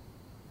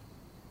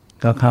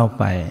ก็เข้า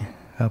ไ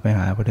ปห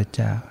าพระพุทธเ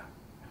จ้า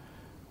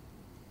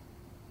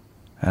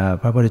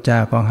พระพุทธเจ้า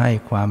ก็ให้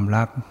ความ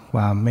รักค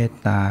วามเมต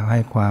ตาให้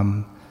ความ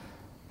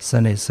ส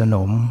นิทสน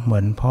มเหมื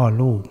อนพ่อ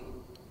ลูก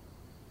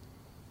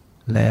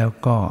แล้ว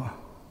ก็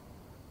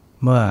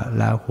เมื่อ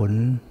ลาหุน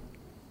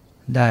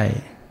ได้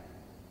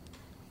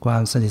ควา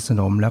มสนิทส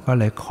นมแล้วก็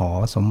เลยขอ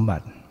สมบั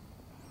ติ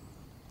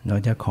เรา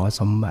จะขอ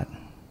สมบัติ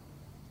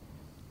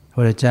พระ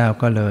พุทธเจ้า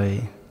ก็เลย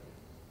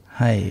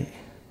ให้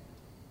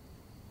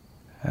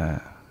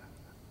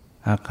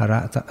อัคร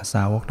ส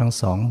าวกทั้ง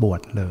สองบว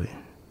ชเลย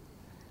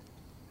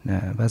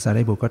พระสา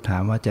รีบุตรก็ถา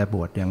มว่าจะบ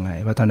วชยังไง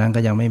เพราะตอนนั้นก็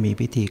ยังไม่มี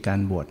พิธีการ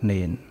บวชเณ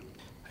ร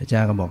พระเจ้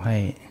าก็บอกให้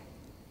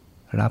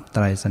รับไต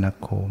รสรณ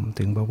คม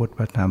ถึงพระพุทธพ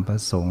ระธรรมพระ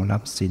สงฆ์รั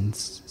บ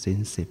ศีล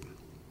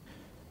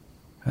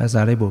 10พระส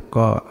ารีบุตร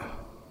ก็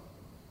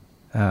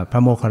พร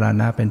ะโมคคัลลา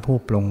นะเป็นผู้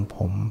ปลงผ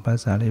มพระ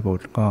สารีบุ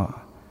ตรก็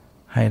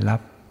ให้รั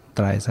บไต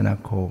รสรณ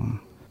คม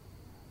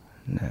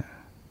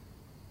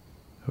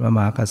พระม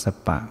หากัสส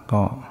ปะ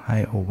ก็ให้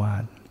โอวา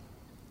ท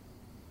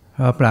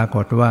ก็ปราก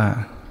ฏว่า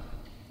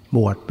บ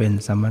วชเป็น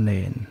สามเณ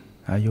ร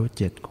อายุ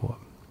7 ขวบ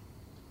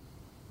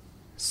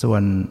ส่ว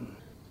น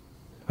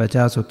พระเ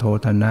จ้าสุโธ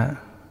ทนะ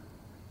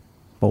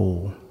ปู่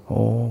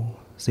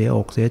เสียอ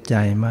กเสียใจ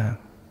มาก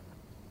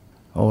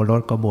โอร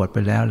สก็บวชไป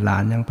แล้วหลา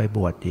นยังไปบ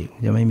วชอีก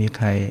ยังไม่มีใ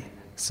คร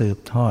สืบ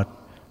ทอด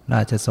ร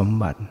าชสม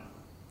บัติ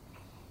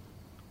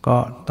ก็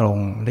ตรง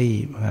รี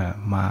บ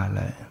มาเ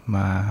ลยม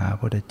าหาพระ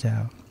พุทธเจ้า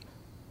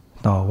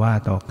ต่อว่า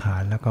ต่อขา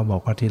นแล้วก็บอ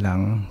กว่าทีหลั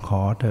งข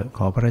อเถอะข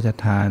อพระราช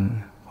ทาน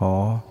ขอ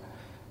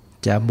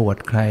จะบวช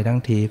ใครทั้ง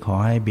ทีขอ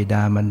ให้บิด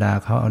ามารดา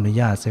เขาอนุ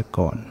ญาตเสีย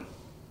ก่อน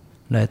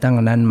เลยตั้งแ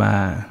ต่นั้นมา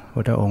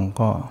พระองค์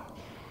ก็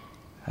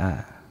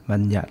บั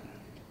ญญัติ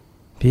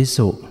ภิก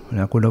ษุ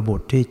กุลบุ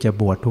ตรที่จะ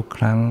บวชทุกค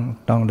รั้ง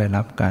ต้องได้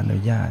รับการอนุ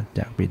ญาตจ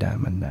ากบิดา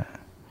มารดา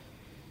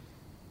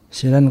ฉ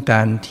ะนั้นก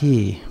ารที่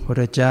พระพุท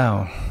ธเจ้า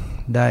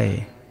ได้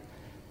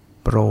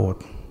โปรด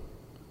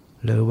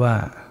หรือว่า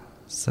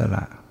สล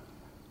ะ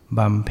บ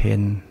ำเพ็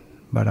ญ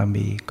บาร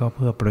มีก็เ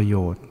พื่อประโย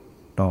ชน์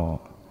ต่อ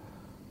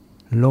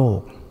โลก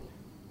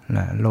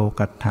โล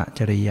กัตถ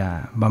จริยา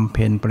บำเ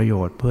พ็ญประโย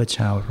ชน์เพื่อช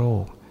าวโล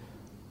ก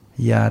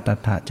ยาตัต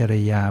ถจ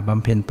ริยาบ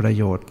ำเพ็ญประ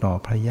โยชน์ต่อ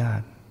พระญา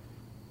ติ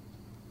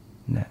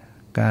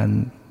การ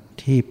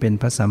ที่เป็น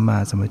พระสัมมา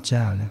สัมพุทธเ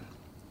จ้าเนี่ย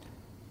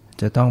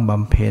จะต้องบ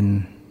ำเพ็ญ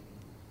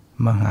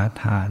มหา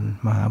ทาน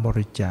มหาบ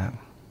ริจาค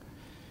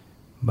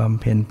บำ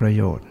เพ็ญประ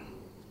โยชน์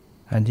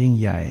อันยิ่ง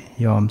ใหญ่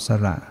ยอมส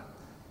ละ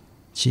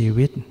ชี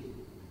วิต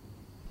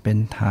เป็น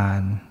ทา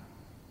น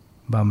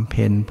บำเ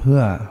พ็ญเพื่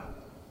อ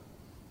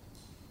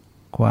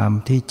ความ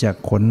ที่จะ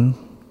ขน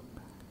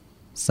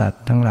สัต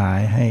ว์ทั้งหลาย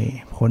ให้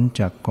พ้น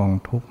จากกอง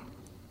ทุกข์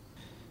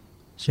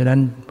ฉะนั้น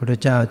พระพุทธ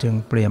เจ้าจึง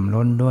เปี่ยม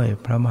ล้นด้วย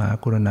พระมหา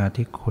กรุณา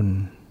ธิคุณ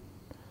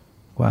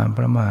ความ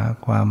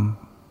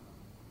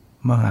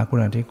มหากรุ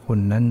ณาธิคุณ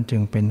นั้นจึ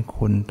งเป็น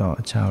คุณต่อ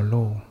ชาวโล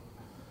ก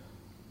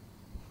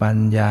ปัญ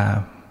ญา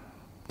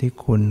ที่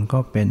คุณก็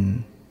เป็น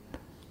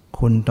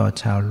คุณต่อ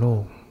ชาวโล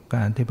กก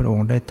ารที่พระอง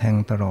ค์ได้แทง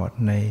ตลอด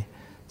ใน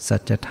สั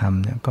จธรรม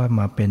เนี่ยก็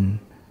มาเป็น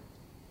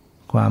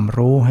ความ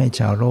รู้ให้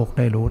ชาวโลกไ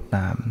ด้รู้ต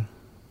าม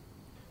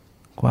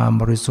ความ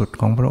บริสุทธิ์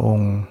ของพระอง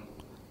ค์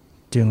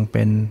จึงเ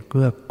ป็นเ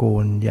กื้อกู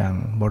ลอย่าง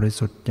บริ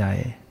สุทธิ์ใจ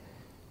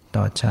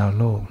ต่อชาว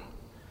โลก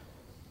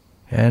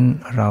ฉะนั้น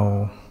เรา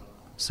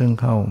ซึ่ง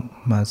เข้า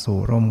มาสู่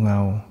ร่มเงา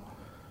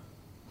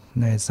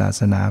ในศา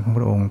สนาของพ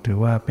ระองค์ถือ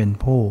ว่าเป็น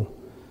ผู้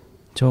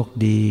โชค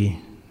ดี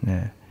น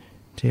ะ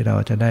ที่เรา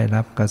จะได้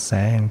รับกระแส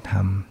แห่งธร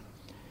รม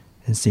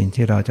เป็นสิ่ง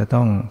ที่เราจะ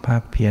ต้องภา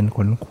คเพียรข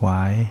วนขว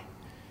าย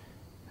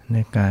ใน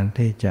การ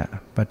ที่จะ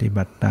ปฏิ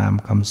บัติตาม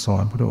คำสอ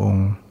นพระอง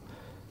ค์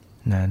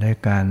ได้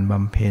การบ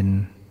ำเพ็ญ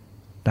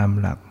ตาม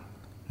หลัก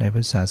ในพุ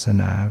ทธศาส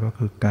นาก็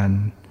คือการ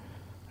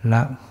ล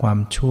ะความ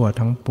ชั่ว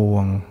ทั้งปว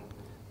ง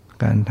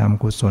การท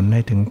ำกุศลใ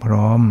ห้ถึงพ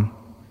ร้อม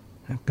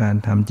การ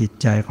ทำจิต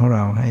ใจของเร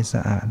าให้ส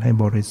ะอาดให้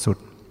บริสุท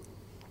ธิ์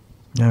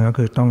นั่นก็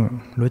คือต้อง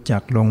รู้จั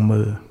กลงมื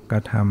อกร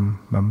ะท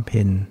ำบำเ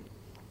พ็ญ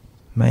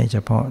ไม่เฉ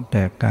พาะแ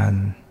ต่การ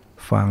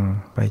ฟัง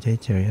ไป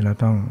เฉยๆเรา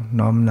ต้อง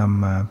น้อมน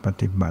ำมาป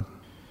ฏิบัติ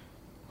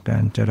กา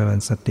รเจริญ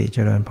สติเจ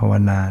ริญภาว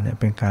นาเนี่ย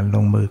เป็นการล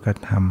งมือกระ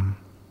ท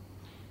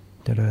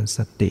ำเจริญส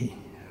ติ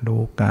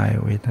รู้กาย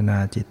เวทนา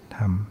จิตธ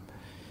รรม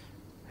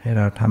ให้เ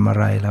ราทำอะ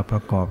ไรเราปร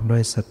ะกอบด้ว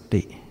ยส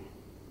ติ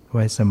ไ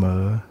ว้เสม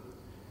อ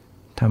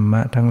ธรรม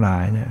ะทั้งหลา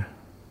ยเนี่ย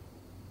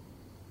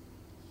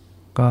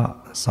ก็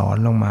สอน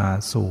ลงมา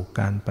สู่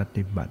การป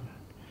ฏิบัติ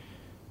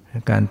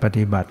การป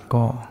ฏิบัติ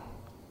ก็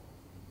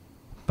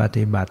ป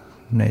ฏิบัติ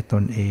ในต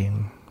นเอง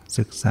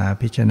ศึกษา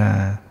พิจารณา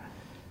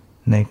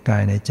ในกา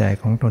ยในใจ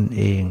ของตนเ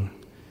อง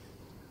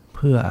เ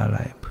พื่ออะไร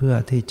เพื่อ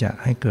ที่จะ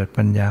ให้เกิด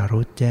ปัญญา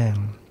รู้แจ้ง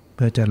เ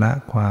พื่อจะละ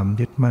ความ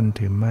ยึดมั่น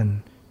ถือมั่น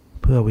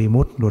เพื่อวิ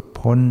มุตติหลุด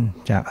พ้น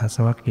จากอาส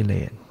วะกิเล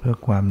สเพื่อ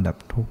ความดับ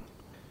ทุกข์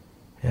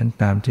ฉะนั้น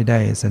ตามที่ได้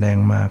แสดง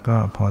มาก็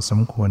พอส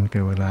มควรแ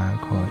ก่เวลา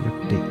ขอยุ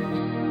ติ